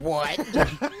What?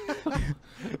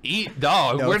 Eat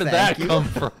dog. No, Where did thank that you. come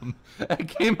from? That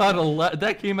came out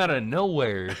of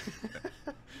nowhere.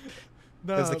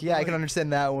 No, I was like, yeah, I can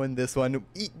understand that one. This one,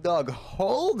 eat dog.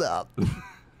 Hold up.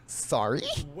 Sorry.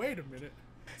 Wait a minute.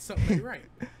 Something ain't right.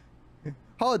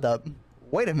 Hold up.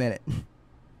 Wait a minute.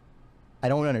 I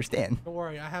don't understand. Don't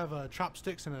worry, I have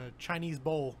chopsticks and a Chinese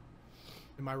bowl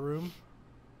in my room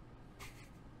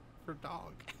for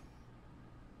dog.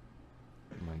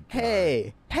 Oh my God.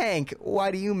 Hey, Hank,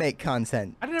 why do you make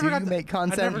content? I never Do got you the- make I never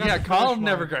content? got Yeah, the Colin first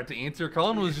never one. got to answer.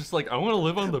 Colin was just like, "I want to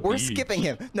live on the We're beach." skipping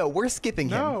him. No, we're skipping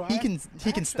him. No, he I can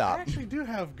actually- stop. I actually do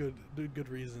have good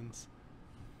reasons.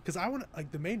 Because I want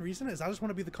the main reason is I just want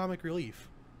to be the comic relief.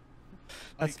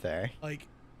 That's fair. Like,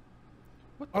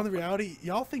 on the reality,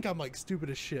 y'all think I'm like stupid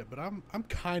as shit, but I'm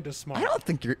kind of smart. I don't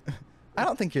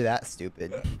think you're that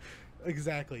stupid.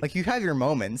 Exactly. Like, you have your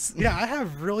moments. yeah, I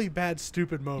have really bad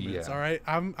stupid moments. Yeah. All right,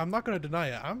 I'm not gonna deny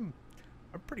it. I'm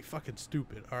pretty fucking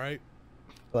stupid. All right.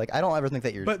 Like, I don't ever think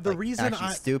that you're But the like, reason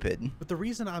actually stupid. But the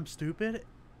reason I'm stupid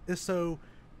is so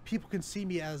people can see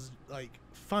me as like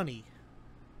funny.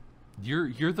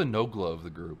 You're the no-glow of the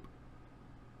group.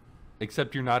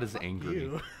 Except you're not as angry.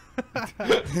 You.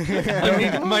 I mean,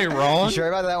 am I wrong? You sure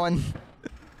about that one?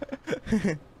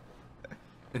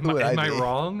 Am Who would I I be?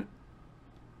 wrong?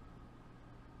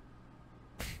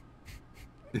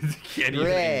 Can't even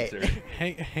Great. answer.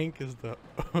 Hank is the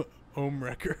ohm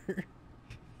wrecker.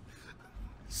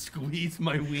 Squeeze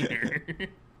my wiener.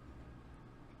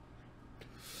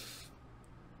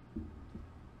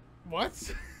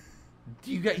 What?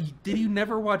 Did you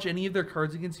never watch any of their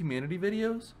Cards Against Humanity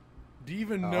videos? Do you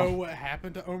even know what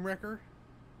happened to ohm wrecker?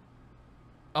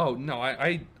 Oh no,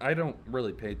 I don't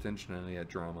really pay attention to any of that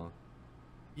drama.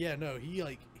 Yeah, no, he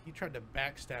tried to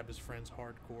backstab his friends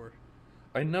hardcore.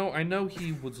 I know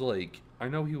he was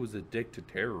a dick to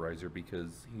Terrorizer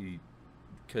because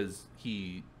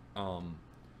he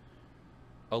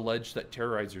alleged that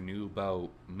Terrorizer knew about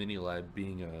Minilad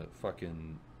being a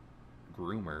fucking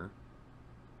groomer.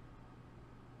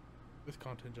 This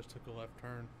content just took a left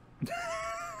turn.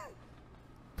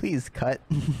 Please cut.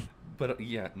 But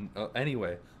yeah.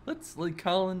 Anyway, let's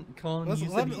Collin.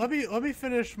 Let me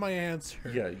finish my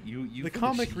answer. Yeah, you. The finish,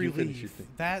 comic you finish your relief. thing.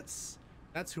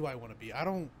 That's who I want to be.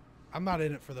 I'm not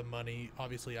in it for the money.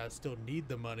 Obviously, I still need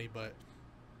the money, but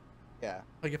Yeah.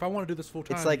 like if I want to do this full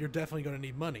time, It's like- you're definitely going to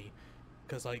need money,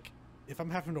 because like if I'm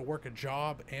having to work a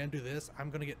job and do this, I'm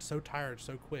going to get so tired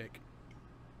so quick.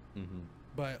 Mm-hmm.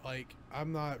 But like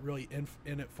I'm not really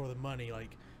in it for the money.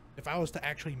 Like if I was to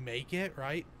actually make it,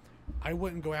 right, I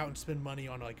wouldn't go out and spend money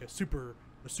on like a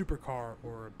supercar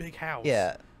or a big house.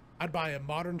 Yeah. I'd buy a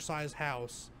modern size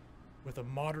house with a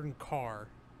modern car,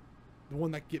 the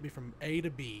one that could get me from A to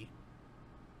B,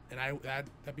 and that'd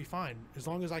be fine. As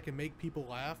long as I can make people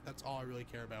laugh, that's all I really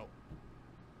care about.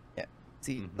 Yeah.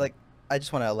 See, like, I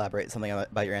just want to elaborate something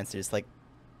about your answers. Like,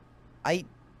 I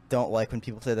don't like when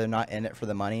people say they're not in it for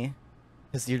the money,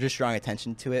 because you're just drawing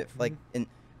attention to it. Like, and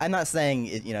I'm not saying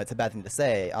it, it's a bad thing to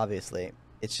say. Obviously,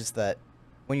 it's just that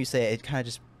when you say it, it kind of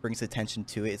just brings attention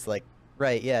to it. It's like,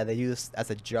 right, yeah, they do this as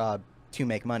a job to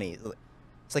make money.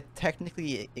 It's like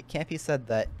technically, it can't be said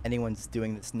that anyone's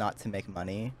doing this not to make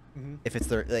money. If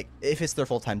it's their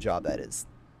full-time job, that is.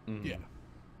 Yeah,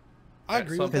 I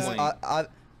agree with some that. point-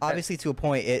 Obviously, to a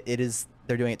point, it is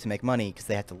they're doing it to make money because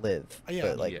they have to live. Yeah.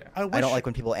 But, like, Yeah. I I don't like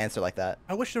when people answer like that.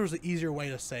 I wish there was an easier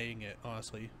way of saying it.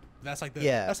 Honestly, that's like the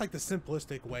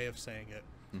simplistic way of saying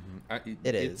it.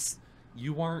 It is.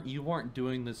 You aren't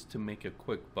doing this to make a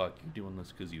quick buck. You're doing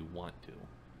this because you want to.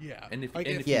 Yeah, And if like,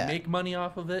 you make money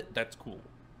off of it, that's cool.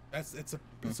 it's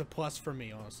a plus for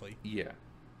me, honestly. Yeah.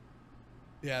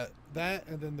 Yeah, that,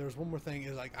 and then there's one more thing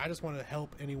is like I just want to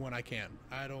help anyone I can.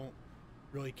 I don't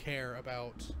really care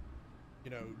about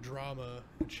drama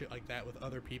and shit like that with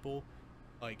other people.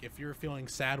 Like if you're feeling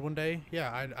sad one day,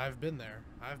 yeah, I've been there.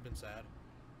 I've been sad.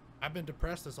 I've been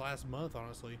depressed this last month,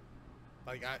 honestly.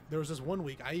 Like there was this one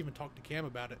week I even talked to Cam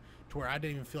about it, to where I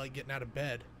didn't even feel like getting out of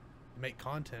bed to make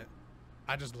content.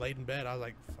 I just laid in bed. I was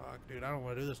like, fuck, dude, I don't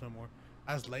want to do this no more.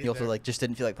 I was laid You also there. just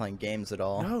didn't feel like playing games at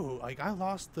all. No, like I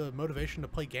lost the motivation to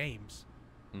play games,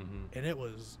 and it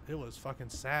was fucking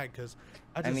sad because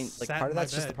I mean, like sat part of in my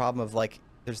that's just the bed. problem of like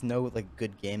there's no like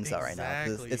good games out right now.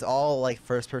 'Cause Exactly. it's all like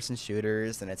first-person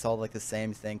shooters, and it's all like the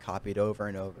same thing copied over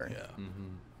and over.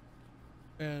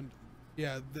 Yeah, and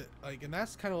yeah, and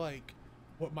that's kind of like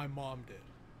what my mom did.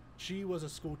 She was a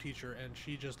school teacher, and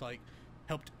she just like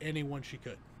helped anyone she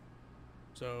could.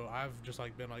 So I've just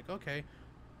like been like, okay,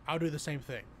 I'll do the same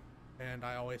thing, and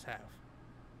I always have.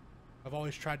 I've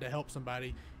always tried to help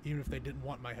somebody, even if they didn't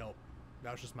want my help.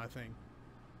 That was just my thing.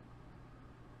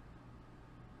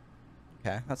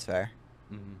 Okay, that's fair.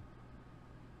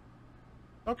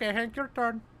 Okay, Hank, your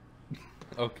turn.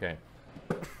 Okay.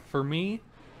 For me,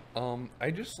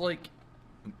 I just like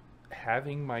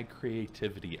having my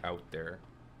creativity out there,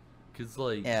 cause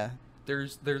like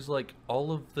there's like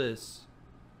all of this.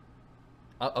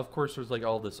 Of course, there's like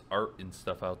all this art and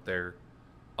stuff out there,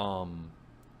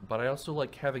 but I also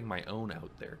like having my own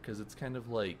out there, cause it's kind of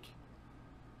like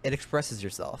It expresses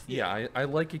yourself. yeah, I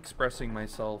like expressing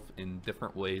myself in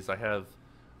different ways. I've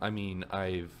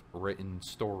written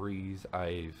stories.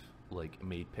 I've like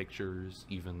made pictures,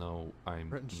 even though I'm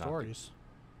Written not stories.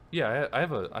 Yeah, I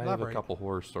have a Elaborate. couple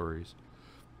horror stories.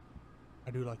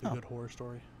 I do like a good horror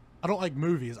story. I don't like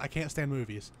movies. I can't stand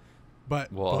movies.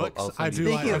 But Well, books, I'll I send do you-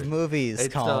 like. Speaking of movies,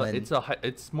 Colin,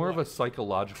 It's more of a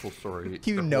psychological story.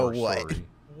 You a know horror what? story.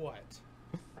 What?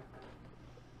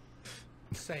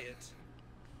 Say it.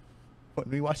 when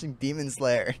we watching Demon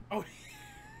Slayer, Oh.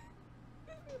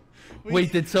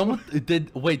 Wait, did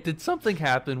something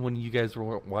happen when you guys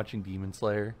were watching Demon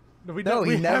Slayer? no,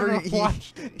 he never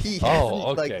watched. he Oh,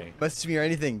 hasn't okay. like messaged me or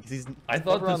anything. 'Cause he's I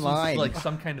thought never this online. was like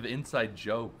some kind of inside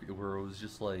joke where it was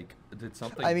just like, did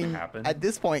something I mean, happen? at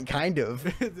this point, kind of.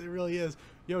 It really is.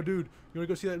 yo, dude, you want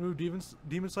to go see that new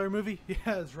Demon Slayer movie?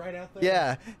 Yeah, it's right out there.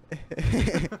 Yeah.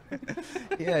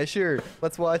 Yeah, sure.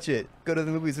 Let's watch it. Go to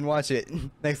the movies and watch it.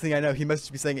 Next thing I know, he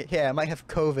must be saying, "Hey, I might have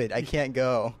COVID. I can't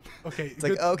go." Okay. It's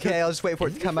like, okay, I'll just wait for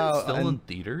it to come out. Still in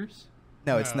theaters?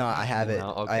 No, it's not. I have it.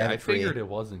 No, okay, I have I it free. figured it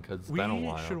wasn't because it's been a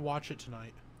while. We should watch it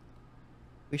tonight.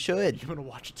 We should. You want to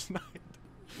watch it tonight?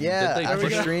 Yeah, Did they after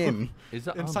push it? stream. Is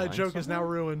it Inside online joke is now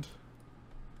somewhere? ruined.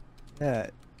 Yeah.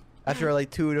 After like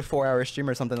 2 to 4 hour stream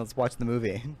or something, let's watch the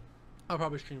movie. I'll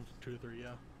probably stream 2 to 3.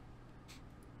 Yeah.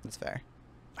 That's fair.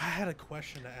 I had a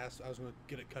question to ask. I was going to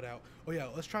get it cut out. Oh yeah,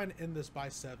 let's try and end this by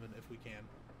 7 if we can.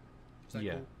 Is that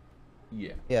Yeah. cool?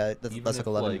 Yeah. Yeah, that's Even like if,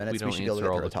 11 minutes. We don't should be able to answer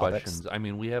get all through the our topics. questions. I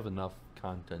mean, we have enough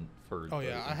content for. Oh the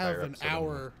yeah, I entire have an episode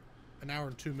anyway. hour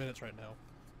and 2 minutes right now.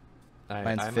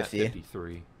 Mine's I'm 50. at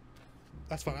 53.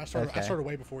 That's fine. I started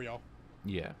way before y'all.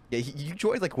 Yeah. Yeah, you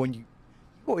joined like when you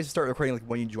always start recording like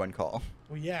when you join call.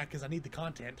 Well, yeah, because I need the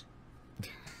content.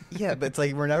 Yeah, but it's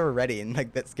like we're never ready, and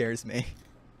like that scares me.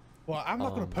 Well, I'm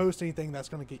not going to post anything that's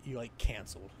going to get you like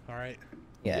canceled. All right.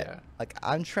 Yeah. Like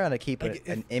I'm trying to keep Like,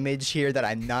 an image here that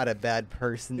I'm not a bad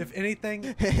person. If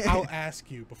anything, I'll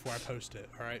ask you before I post it.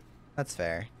 All right. That's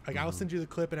fair. Like I'll send you the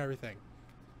clip and everything.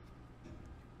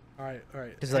 All right. All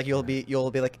right. Because like you'll be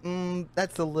like,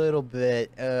 that's a little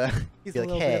bit. He's be a like,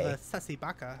 little hey. bit of a sussy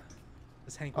baka,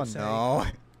 as Hank Oh was saying. no.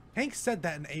 Hank said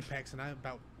that in Apex, and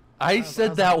I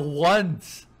said that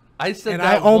once. I said and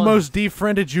that I almost once.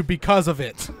 defriended you because of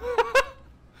it.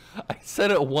 I said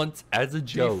it once as a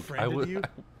joke. I Defriended would. you?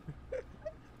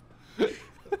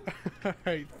 All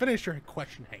right, finish your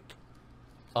question, Hank.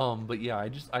 But yeah,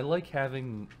 I like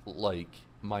having like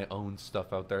my own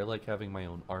stuff out there. I like having my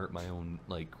own art, my own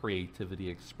like creativity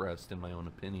expressed in my own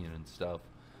opinion and stuff.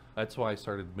 That's why I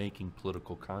started making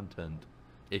political content.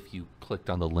 If you clicked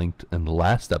on the link in the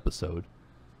last episode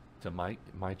to my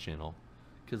channel,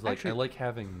 because like Actually, I like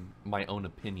having my own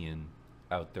opinion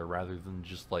out there rather than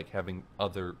just like having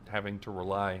to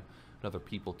rely on other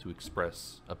people to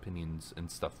express opinions and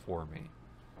stuff for me.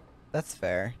 That's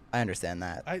fair. I understand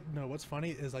that. I know what's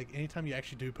funny is like anytime you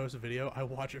actually do post a video, I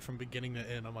watch it from beginning to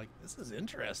end. I'm like, this is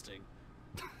interesting.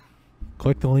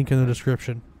 Click the link in the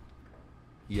description.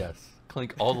 Yes,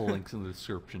 click all the links in the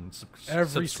description.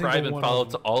 Every Subscribe single and one follow of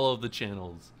to them. all of the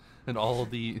channels and all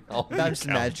the I'm just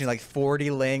imagining like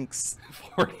 40 links.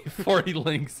 40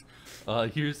 links.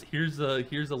 Here's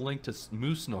a link to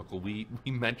Moose Knuckle. We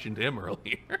mentioned him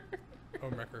earlier.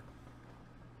 Omrecker.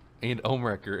 And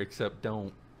Omrecker, except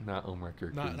not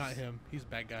Omrecker. Not him. He's a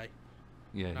bad guy.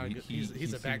 Yeah, Not good. He's a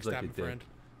seems like backstabbing dick. friend.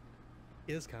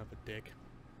 He is kind of a dick.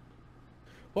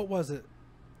 What was it?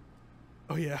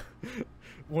 Oh yeah,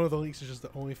 one of the links is just the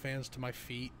OnlyFans to my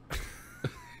feet.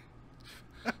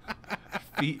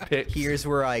 Feet pics. Here's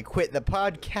where I quit the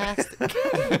podcast.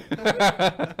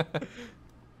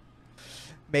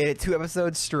 Made it 2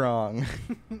 episodes strong.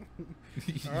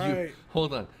 Alright.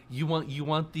 Hold on. You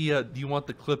want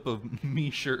the clip of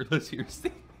me shirtless? Here's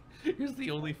the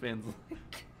OnlyFans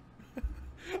link.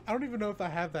 I don't even know if I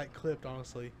have that clipped,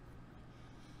 honestly.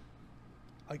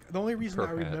 Like the only reason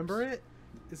I remember it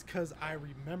is because I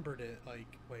remembered it. Like,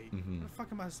 wait, what the fuck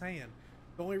am I saying?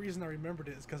 The only reason I remembered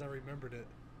it is because I remembered it.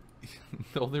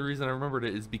 The only reason I remembered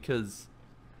it is because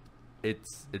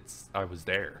I was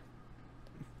there.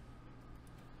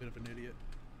 Bit of an idiot.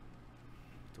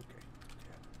 It's okay.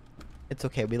 It's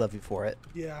okay. We love you for it.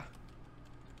 Yeah.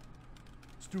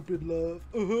 Stupid love.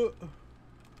 All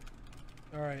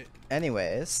right.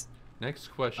 Anyways. Next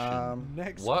question.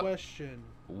 Next What- question.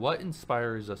 What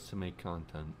inspires us to make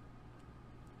content?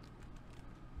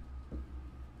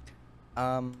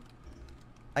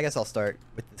 I guess I'll start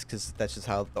with this because that's just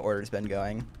how the order's been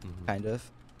going, kind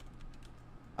of.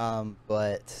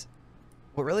 But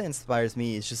what really inspires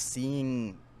me is just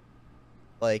seeing,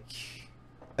 like,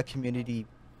 a community.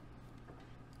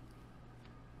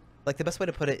 Like, the best way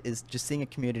to put it is just seeing a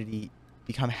community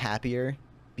become happier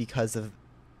because of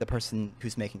the person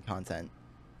who's making content.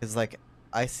 Because, like,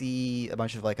 I see a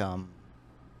bunch of, like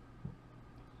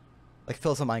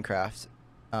Phil's on Minecraft.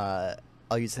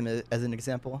 I'll use him as an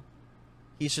example.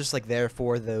 He's just like there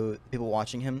for the people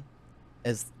watching him,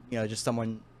 as you know, just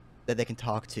someone that they can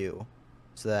talk to,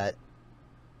 so that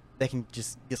they can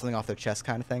just get something off their chest,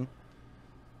 kind of thing.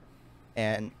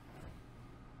 And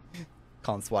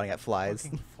Collin swatting at flies.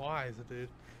 Fucking flies, dude.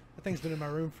 That thing's been in my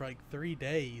room for like 3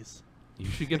 days. You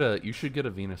should get a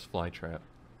Venus flytrap.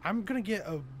 I'm gonna get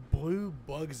a blue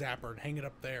bug zapper and hang it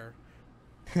up there.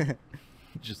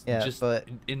 Just but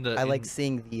in the I like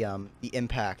seeing the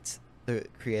impact the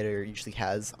creator usually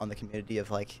has on the community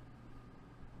of like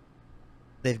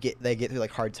they get through like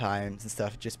hard times and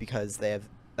stuff just because they have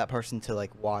that person to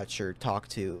like watch or talk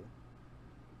to.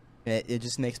 And it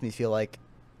just makes me feel like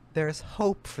there's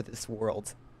hope for this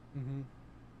world.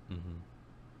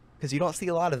 Because you don't see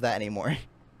a lot of that anymore.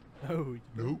 Oh,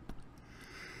 Nope.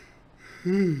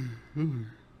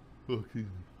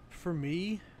 For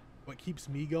me, what keeps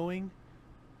me going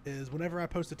is whenever I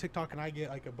post a TikTok and I get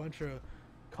like a bunch of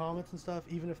comments and stuff,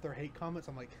 even if they're hate comments,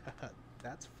 I'm like,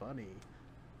 that's funny.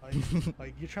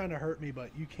 Like you're trying to hurt me, but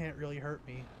you can't really hurt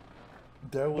me.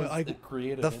 That was like, the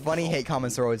creative. The funny hate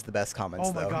comments are always the best comments,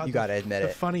 oh my though. God, You gotta admit the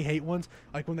it. funny hate ones,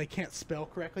 like when they can't spell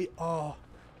correctly. Oh,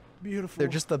 beautiful. They're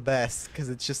just the best because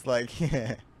it's just like,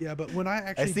 yeah. But when I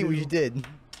actually I see what you did.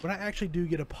 When I actually do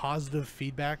get a positive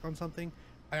feedback on something,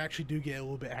 I actually do get a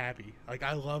little bit happy. Like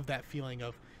I love that feeling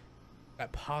of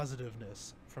that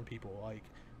positiveness from people. Like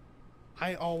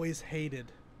I always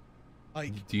hated.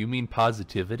 Like, do you mean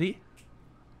positivity?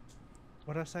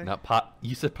 What did I say? Not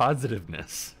you said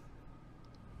positiveness.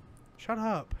 Shut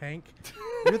up, Hank.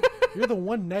 You're the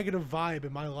one negative vibe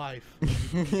in my life.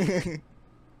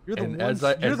 You're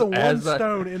the one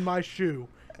stone in my shoe.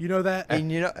 You know that?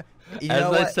 And you know As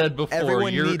what? I said before,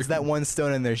 everyone needs that one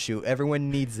stone in their shoe. Everyone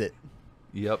needs it.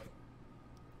 Yep.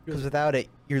 Because without it,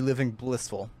 you're living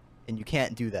blissful, and you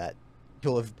can't do that.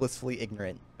 You'll live blissfully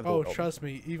ignorant of the Oh, world. trust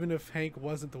me. Even if Hank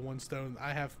wasn't the one stone,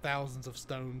 I have thousands of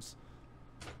stones.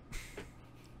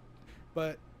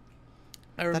 But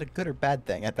Is that a good or bad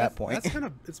thing at that point? That's kind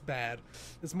of, it's bad.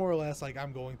 It's more or less like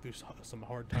I'm going through some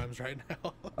hard times right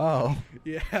now. Oh.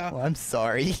 Yeah. Well, I'm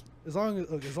sorry. As long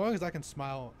as I can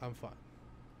smile, I'm fine.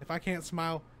 If I can't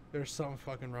smile, there's something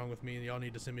fucking wrong with me, and y'all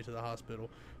need to send me to the hospital.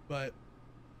 But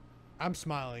I'm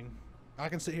smiling. I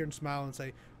can sit here and smile and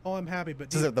say, "Oh, I'm happy,"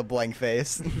 but Just the blank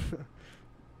face.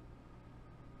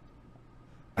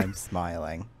 I'm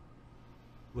smiling.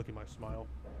 Look at my smile.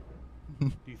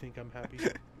 Do you think I'm happy?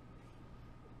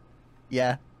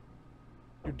 Yeah.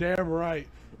 You're damn right.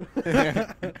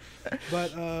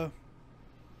 But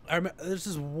there's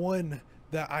this one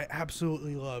that I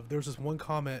absolutely love. There's this one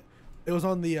comment. It was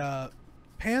on the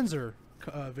Panzer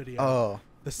video. Oh,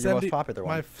 the most popular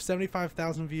one. My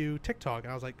 75,000 view TikTok.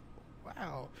 And I was like,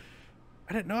 wow,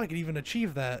 I didn't know I could even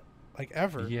achieve that, like,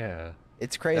 ever. Yeah.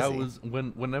 It's crazy. That was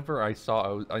whenever I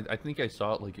saw. I think I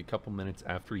saw it like a couple minutes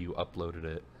after you uploaded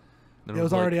it. It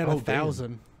was already at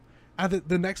 1,000.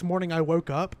 The next morning I woke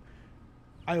up,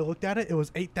 I looked at it. It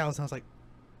was 8,000. I was like,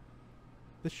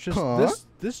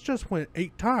 this just went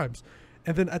 8 times,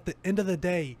 and then at the end of the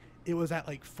day, it was at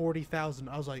like 40,000.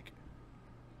 I was like,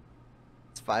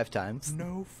 it's 5 times.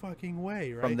 no fucking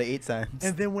way, right? From the 8 times.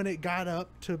 And then when it got up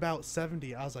to about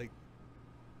 70, I was like,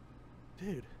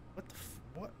 dude,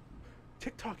 what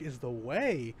TikTok is the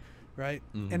way, right?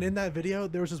 Mm-hmm. And in that video,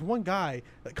 there was this one guy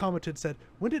that commented, said,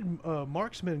 when did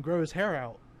Marksman grow his hair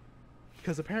out?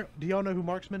 Because apparently, do y'all know who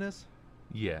Marksman is?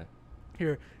 Yeah.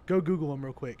 Here, go Google him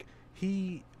real quick.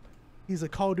 He's a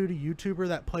Call of Duty YouTuber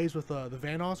that plays with the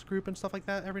Vanoss group and stuff like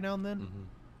that every now and then.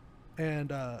 Mm-hmm.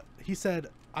 And he said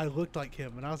I looked like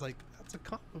him, and I was like, that's a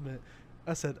compliment.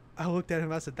 I looked at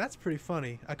him, I said, that's pretty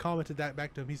funny. I commented that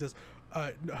back to him. He says,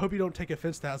 hope you don't take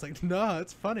offense to that. I was like, no,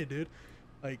 it's funny, dude.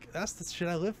 Like, that's the shit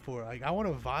I live for. Like, I want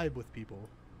to vibe with people.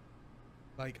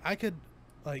 Like, I could,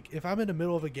 like, if I'm in the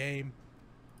middle of a game,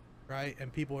 right,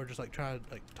 and people are just like trying to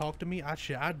like talk to me,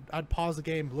 I'd pause the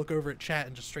game, look over at chat,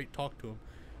 and just straight talk to them.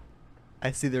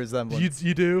 I see the resemblance.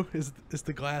 You do? It's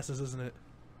the glasses, isn't it?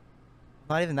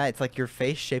 Not even that. It's like your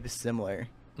face shape is similar.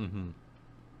 Mm-hmm.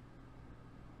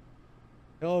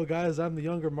 Hello, guys. I'm the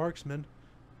younger Marksman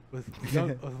with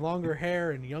with longer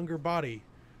hair and younger body.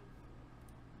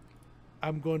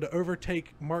 I'm going to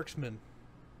overtake Marksman.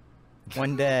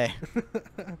 One day.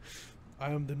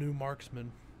 I am the new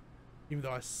Marksman. Even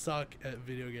though I suck at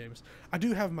video games, I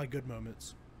do have my good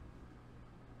moments.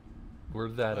 We're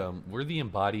the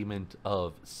embodiment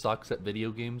of sucks at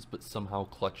video games, but somehow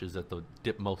clutches at the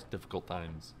most difficult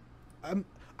times.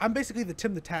 I'm basically the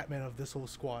Tim the Tap Man of this whole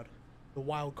squad, the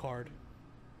wild card.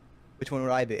 Which one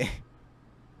would I be?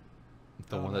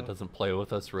 The one that doesn't play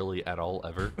with us really at all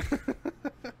ever.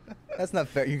 That's not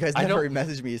fair. You guys never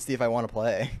message me to see if I want to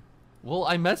play. Well,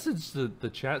 I message the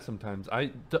chat sometimes.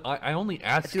 I only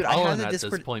ask Dude, Collin at this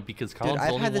point because Collin's the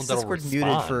only one that'll respond. I've had this Discord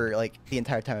muted for like the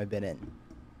entire time I've been in.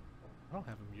 I don't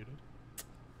have him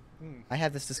muted. I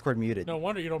have this Discord muted. No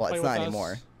wonder you don't well, play it's with not us.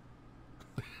 Anymore.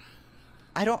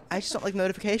 I just don't like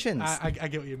notifications. I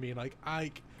get what you mean. Like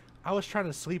I was trying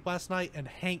to sleep last night and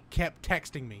Hank kept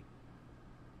texting me.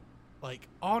 Like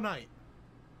all night.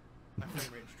 My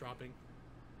frame rate's dropping.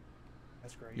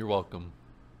 That's great. You're welcome.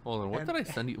 Hold on, what did I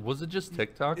send you? Was it just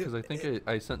TikTok? Because I think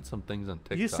I sent some things on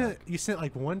TikTok. You sent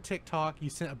like one TikTok. You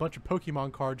sent a bunch of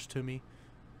Pokemon cards to me.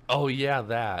 Oh yeah,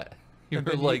 that. You're And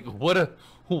then like, what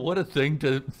a thing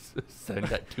to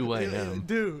send at 2 a.m.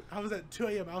 Dude, I was at 2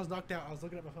 a.m. I was knocked out. I was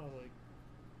looking at my phone. I was like,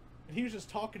 and he was just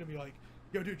talking to me like,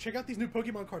 "Yo, dude, check out these new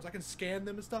Pokemon cards. I can scan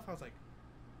them and stuff." I was like,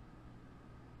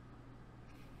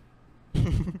 "You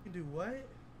can do what?"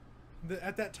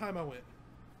 At that time, I went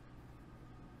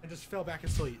and just fell back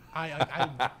asleep.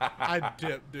 I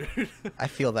dipped, dude. I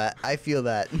feel that. I feel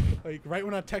that. Like right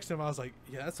when I texted him, I was like,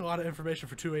 "Yeah, that's a lot of information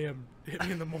for 2 a.m. Hit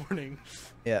me in the morning."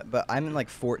 Yeah, but I'm in like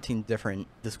 14 different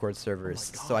Discord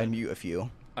servers, so I mute a few.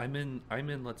 I'm in.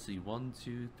 Let's see, 1,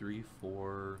 2, 3,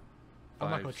 4. I'm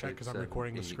 5, not gonna check 6, because I'm 7,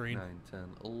 recording 8, the screen. 9, 10,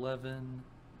 11.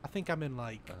 I think I'm in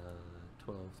like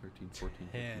 12, 13, 14,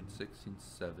 15, 16,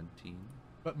 17.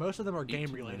 But most of them are 18,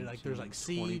 game related. Like there's like 20,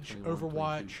 Siege, 21,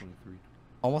 Overwatch, 22, 23.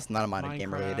 Almost none of mine are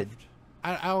game related.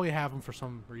 I only have them for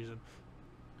some reason.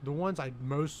 The ones I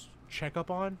most check up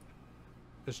on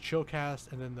is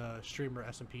Chillcast and then the streamer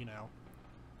SMP now.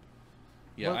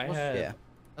 Yeah,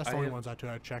 That's the only ones I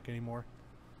check anymore.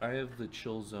 I have the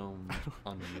Chill Zone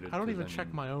unmuted. I don't even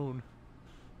check my own.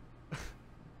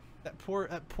 that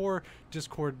poor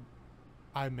Discord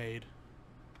I made.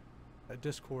 That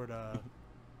Discord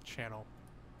channel.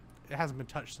 It hasn't been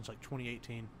touched since like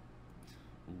 2018.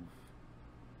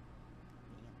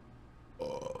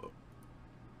 Oh.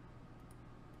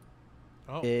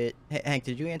 Oh. Hank,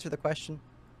 did you answer the question?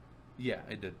 Yeah,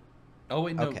 I did. Oh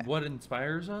wait, no. Okay. What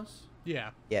inspires us?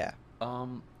 Yeah. Yeah.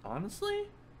 Honestly,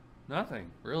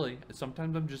 nothing really.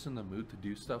 Sometimes I'm just in the mood to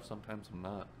do stuff. Sometimes I'm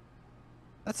not.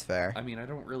 That's fair. I mean, I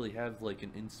don't really have like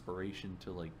an inspiration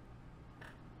to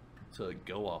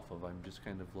go off of. I'm just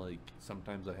kind of like,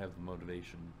 sometimes I have the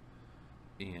motivation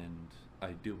and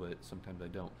I do it. Sometimes I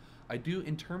don't. I do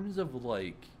in terms of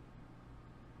like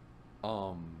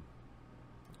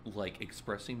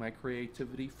expressing my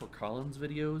creativity for Collin's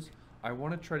videos. I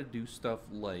want to try to do stuff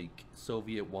like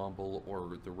Soviet Womble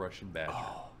or the Russian Badger.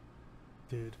 Oh,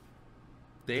 dude.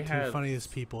 They the have two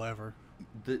funniest people ever.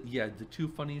 The two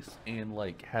funniest and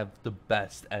like have the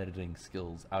best editing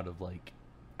skills out of like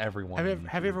everyone.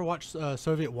 Have you ever watched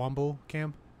Soviet Womble,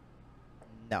 Cam?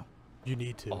 No. You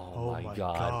need to. Oh my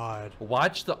god.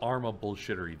 Watch the Arma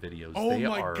bullshittery videos. Oh they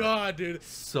my are god, dude.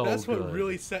 So That's good. what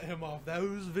really set him off.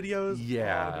 Those videos.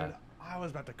 Yeah. Oh, dude, I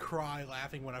was about to cry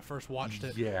laughing when I first watched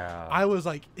it. Yeah. I was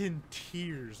like in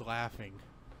tears laughing.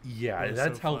 Yeah,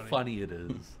 that's so how funny it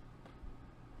is.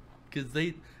 Because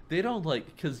they don't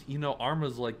like, because you know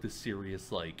Arma's like the serious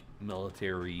like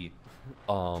military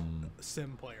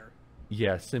sim player.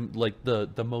 Yeah, sim, like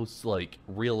the most like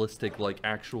realistic like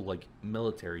actual like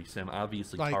military sim.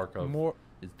 Obviously like Tarkov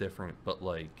is different, but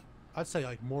like I'd say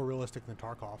like more realistic than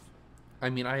Tarkov. I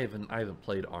mean, I haven't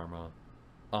played Arma.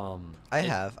 I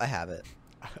have it.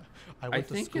 I went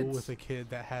to school with a kid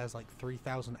that has like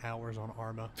 3,000 hours on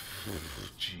Arma.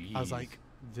 Jeez. I was like,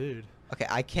 dude. Okay,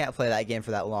 I can't play that game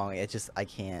for that long. It's just I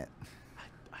can't.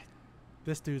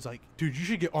 This dude's like, dude, you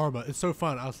should get Arma. It's so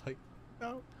fun. I was like,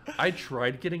 no. I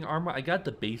tried getting Arma. I got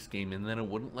the base game, and then it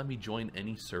wouldn't let me join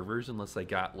any servers unless I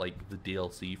got like the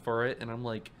DLC for it. And I'm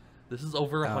like, this is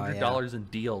over $100 in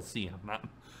DLC.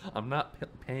 I'm not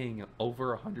paying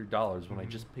over $100 when I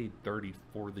just paid $30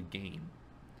 for the game.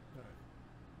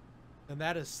 And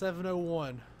that is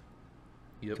 7:01.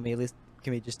 Yep.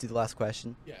 Can we just do the last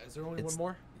question? Yeah. Is there only one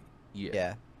more?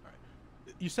 Yeah. All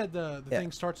right. You said the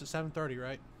thing starts at 7:30,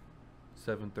 right?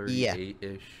 7:38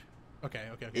 ish. Okay.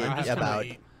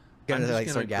 Gonna like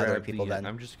start gathering people then.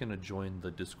 I'm just gonna join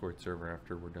the Discord server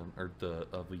after we're done, or the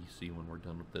VC when we're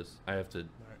done with this. I have to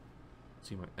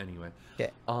see my anyway.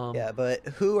 Okay. Yeah, but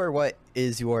who or what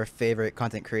is your favorite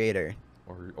content creator?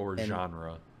 Or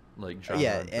genre, like genre.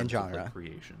 Yeah, and genre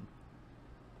creation.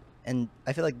 And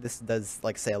I feel like this does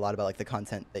like say a lot about like the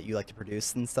content that you like to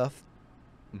produce and stuff.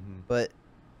 Mm-hmm. But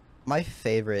my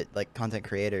favorite like content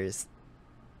creators,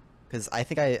 because I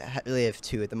think I really have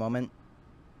two at the moment,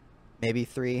 maybe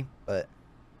three, but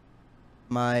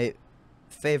my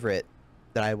favorite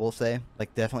that I will say,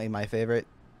 like definitely my favorite,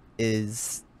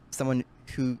 is someone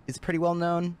who is pretty well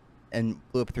known and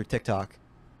blew up through TikTok.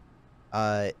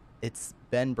 It's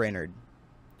Ben Brainerd.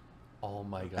 Oh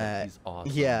my god, he's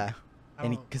awesome. Yeah,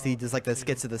 and because he does like the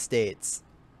skits of the States.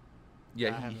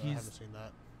 Yeah, I haven't seen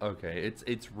that. Okay,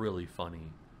 it's really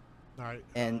funny. All right.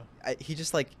 And he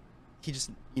just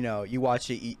you know, you watch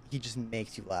it, he just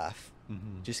makes you laugh.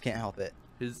 Mm-hmm. Just can't help it.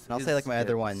 And I'll say like my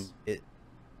other one.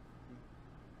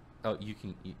 Oh, you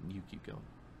keep going.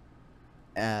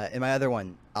 And my other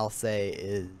one I'll say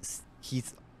is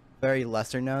he's very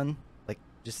lesser known. Like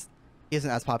just he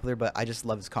isn't as popular, but I just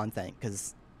love his content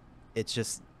because it's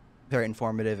just very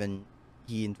informative and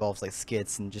he involves like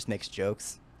skits and just makes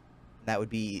jokes. That would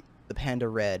be the Panda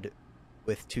Red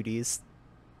with 2Ds.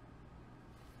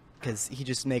 Because he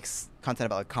just makes content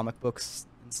about like, comic books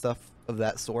and stuff of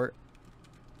that sort.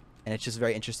 And it's just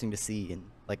very interesting to see and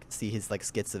like see his like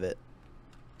skits of it.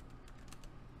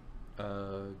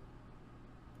 The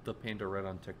Panda Red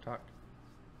on TikTok?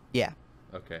 Yeah.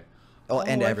 Okay. Oh,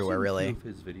 and I've everywhere, seen really. 2 of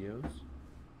his videos.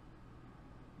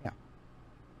 Yeah.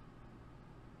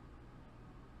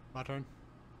 My turn.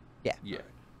 Yeah. Yeah.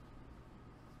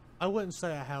 I wouldn't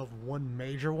say I have one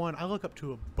major one. I look up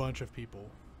to a bunch of people.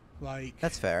 Like,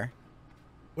 That's fair.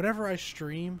 whenever I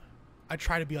stream, I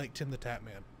try to be like Tim the Tap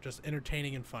Man, just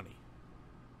entertaining and funny.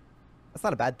 That's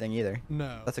not a bad thing either.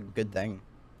 No. That's a good thing.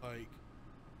 Like,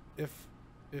 if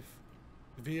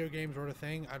video games were a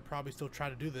thing, I'd probably still try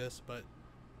to do this, but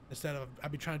instead of,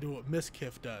 I'd be trying to do what Miss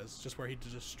Kiff does, just where he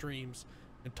just streams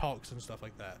and talks and stuff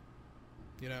like that.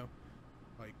 You know?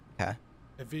 Like, Okay.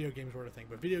 if video games were a thing.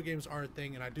 But video games are a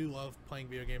thing, and I do love playing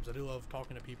video games. I do love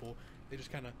talking to people. They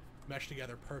just kind of mesh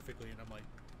together perfectly, and I'm like,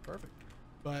 perfect.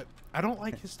 But I don't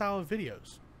like his style of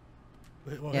videos.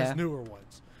 Well, Yeah. his newer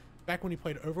ones. Back when he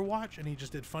played Overwatch and he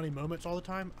just did funny moments all the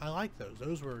time, I like those.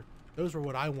 Those were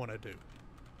what I want to do.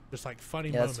 Just like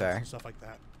funny moments and stuff like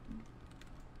that.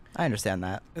 I understand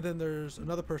that. And then there's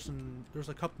another person, there's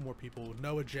a couple more people.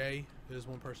 Noah J is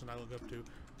one person I look up to.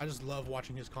 I just love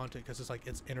watching his content because it's like,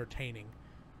 it's entertaining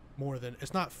more than,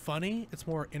 it's not funny, it's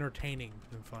more entertaining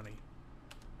than funny.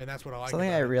 And that's what I like. Something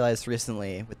about I it. realized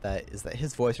recently with that is that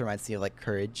his voice reminds me of like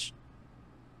Courage.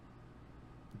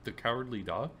 The Cowardly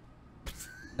Dog?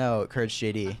 No, Courage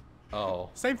JD. Oh.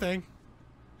 Same thing.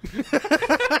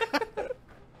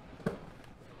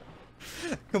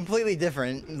 Completely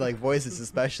different, like voices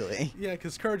especially. Yeah,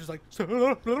 because Courage is like,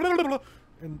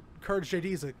 and Courage JD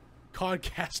is a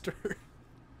codcaster.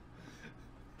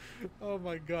 Oh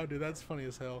my god, dude, that's funny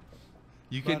as hell.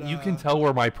 You can But, tell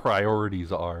where my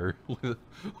priorities are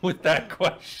with that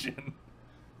question.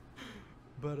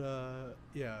 But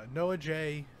yeah, Noah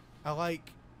J, I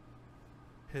like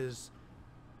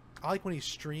when he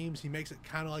streams, he makes it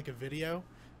kind of like a video,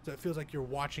 so it feels like you're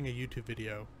watching a YouTube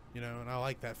video, you know, and I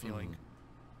like that feeling.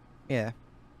 Yeah.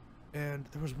 And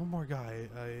there was one more guy,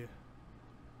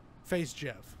 Face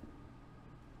Jeff.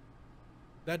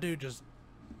 That dude just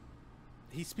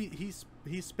he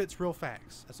spits real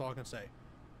facts. That's all I can say.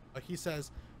 Like he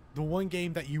says, the one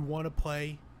game that you want to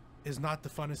play is not the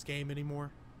funnest game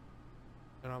anymore.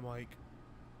 And I'm like,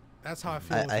 that's how I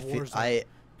feel with Warzone.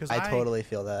 I totally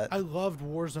feel that. I loved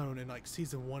Warzone in like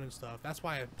season 1 and stuff. That's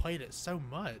why I played it so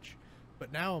much.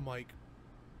 But now I'm like,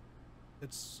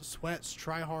 it's sweats,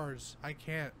 tryhards. I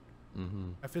can't.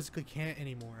 I physically can't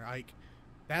anymore. Like,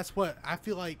 that's what I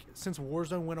feel like. Since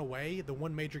Warzone went away, the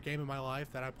one major game in my life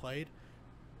that I played,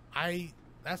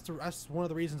 that's one of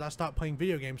the reasons I stopped playing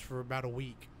video games for about a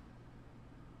week.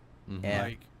 Yeah.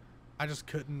 Like, I just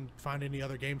couldn't find any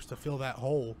other games to fill that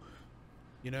hole.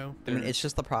 You know? I mean, it's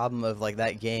just the problem of like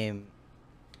that game.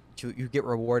 You get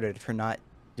rewarded for not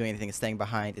doing anything, and staying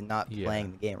behind and not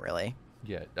playing the game really.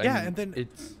 Yeah. Yeah, mean, and then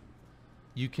it's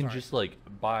you can just like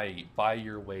buy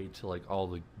your way to like all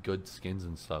the good skins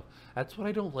and stuff. That's what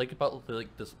I don't like about like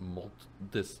this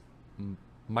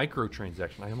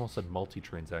microtransaction. I almost said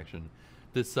multi-transaction.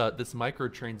 This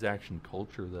microtransaction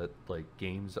culture that like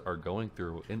games are going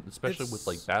through, and especially with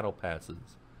like battle passes.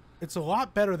 It's a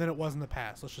lot better than it was in the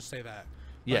past. Let's just say that.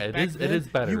 Yeah, like, it is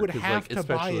better. You would 'cause, have like, to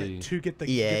buy it to get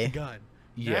the gun.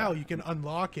 Yeah. Now you can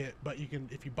unlock it, but you can,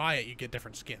 if you buy it, you get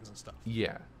different skins and stuff.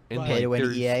 Yeah. And But- Pay to win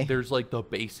there's, EA. there's like the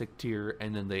basic tier,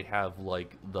 and then they have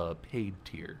like the paid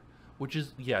tier, which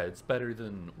is it's better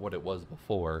than what it was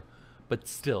before, but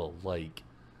still like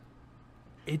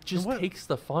it just takes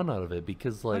the fun out of it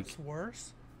because like what's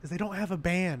worse is they don't have a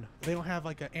ban. They don't have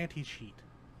like an anti-cheat,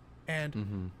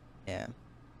 and Yeah.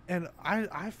 and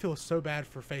I feel so bad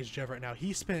for FaZe Jeff right now.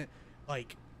 He spent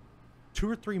like 2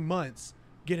 or 3 months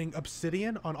getting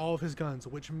obsidian on all of his guns,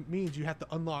 which means you have to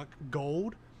unlock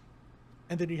gold,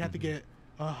 and then you have to get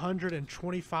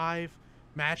 125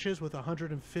 matches with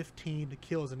 115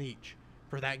 kills in each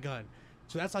for that gun.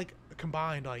 So that's like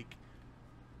combined like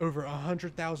over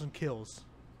 100,000 kills,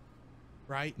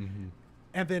 right?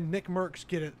 And then Nick Merckx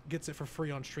gets it for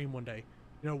free on stream one day.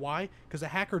 You know why? Because a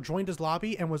hacker joined his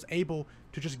lobby and was able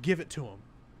to just give it to him.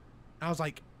 And I was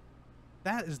like,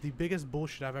 that is the biggest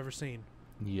bullshit I've ever seen.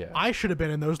 Yeah. I should have been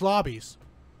in those lobbies.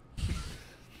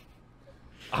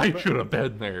 I should have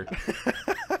been there.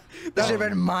 That should have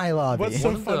been my lobby. What's so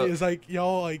One of funny the- is like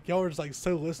y'all were just like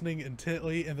so listening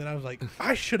intently, and then I was like,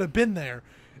 I should have been there,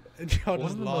 and y'all One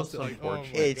just of the lost it. most Like, oh my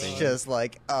unfortunate It's God. just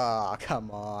like, oh,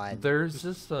 come on. There's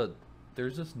just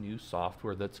there's this new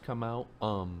software that's come out.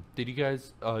 Do you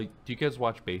guys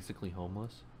watch Basically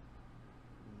Homeless?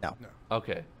 No.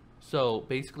 Okay. So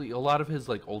basically, a lot of his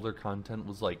like older content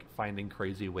was like finding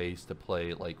crazy ways to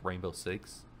play like Rainbow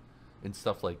Six and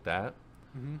stuff like that.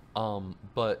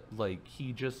 But like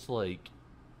he just like,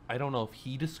 I don't know if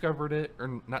he discovered it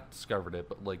or not discovered it,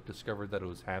 but like discovered that it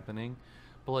was happening.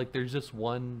 But like there's this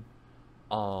one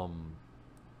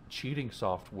cheating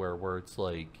software where it's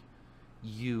like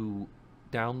you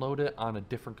download it on a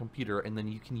different computer and then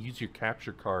you can use your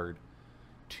capture card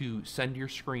to send your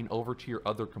screen over to your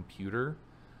other computer,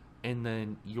 and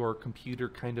then your computer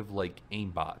kind of like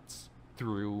aimbots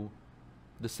through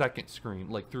the second screen,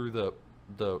 like through the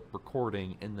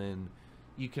recording, and then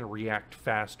you can react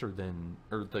faster than,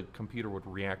 or the computer would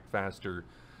react faster,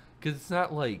 because it's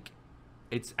not like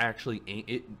it's actually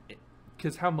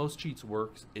because how most cheats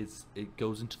works is it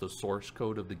goes into the source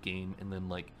code of the game and then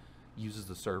like uses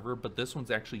the server, but this one's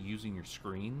actually using your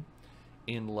screen,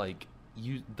 and like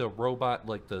the robot,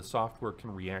 like the software,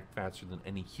 can react faster than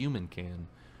any human can,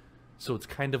 so it's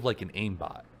kind of like an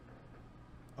aimbot.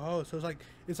 Oh, so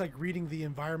it's like reading the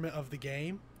environment of the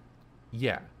game.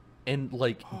 Yeah, and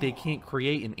like they can't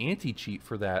create an anti-cheat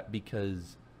for that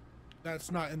because that's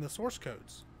not in the source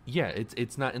codes. Yeah,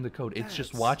 it's not in the code. It's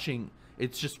just watching.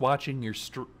 It's just watching your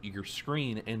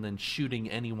screen and then shooting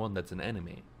anyone that's an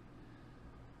enemy.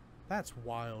 That's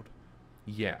wild.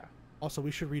 Yeah. Also,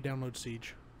 we should re-download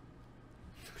Siege,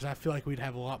 because I feel like we'd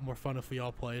have a lot more fun if we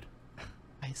all played.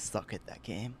 I suck at that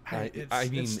game. I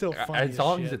mean, it's still fun as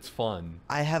long as it's fun.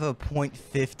 I have a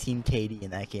 .15 KD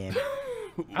in that game.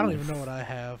 I don't even know what I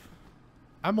have.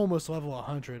 I'm almost level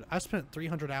 100. I spent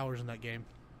 300 hours in that game.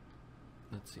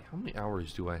 Let's see, how many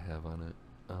hours do I have on it?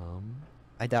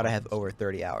 I doubt I have over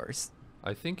 30 hours.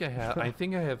 I think I have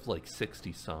like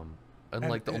 60 some. And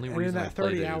like the only and reason in I that played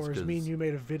 30 it hours, is 'cause... me and you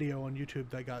made a video on YouTube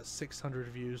that got 600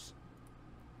 views.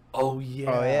 Oh yeah.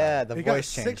 Oh yeah, the it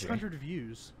voice got changer. 600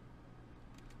 views.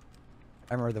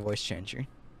 I remember the voice changer.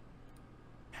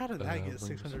 How did that get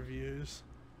 600 views?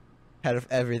 Out of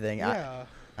everything. Yeah.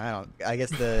 I guess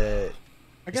the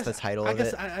the title of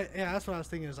it. Yeah, that's what I was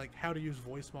thinking, is like how to use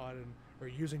voice mod or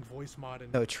using voice mod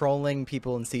and. No, trolling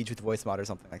people in Siege with voice mod or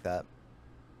something like that.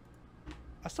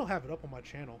 I still have it up on my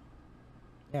channel.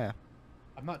 Yeah.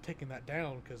 I'm not taking that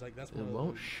down because like that's It one of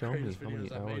won't the show me greatest how many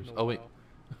videos I made hours. in a Oh wait, while.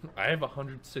 I have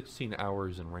 116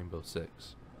 hours in Rainbow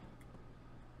Six.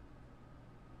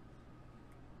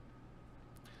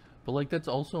 But like that's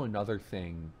also another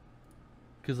thing,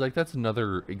 because like that's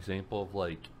another example of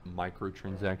like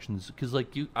microtransactions. Because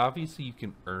like you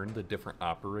can earn the different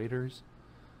operators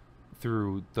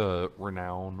through the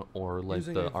renown or like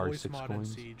Using the a voice R6 mod in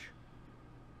coins. Siege.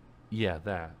 Yeah,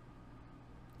 that.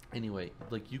 Anyway,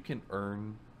 like you can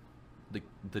earn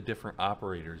the different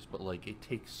operators, but like it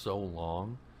takes so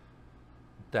long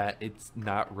that it's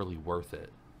not really worth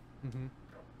it.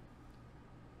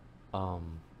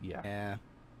 Yeah. Yeah.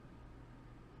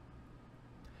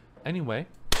 Anyway,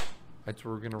 that's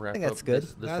where we're gonna wrap up that's good.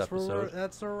 this episode.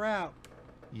 That's a wrap.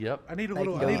 Yep. I need a I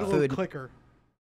can little go eat clicker.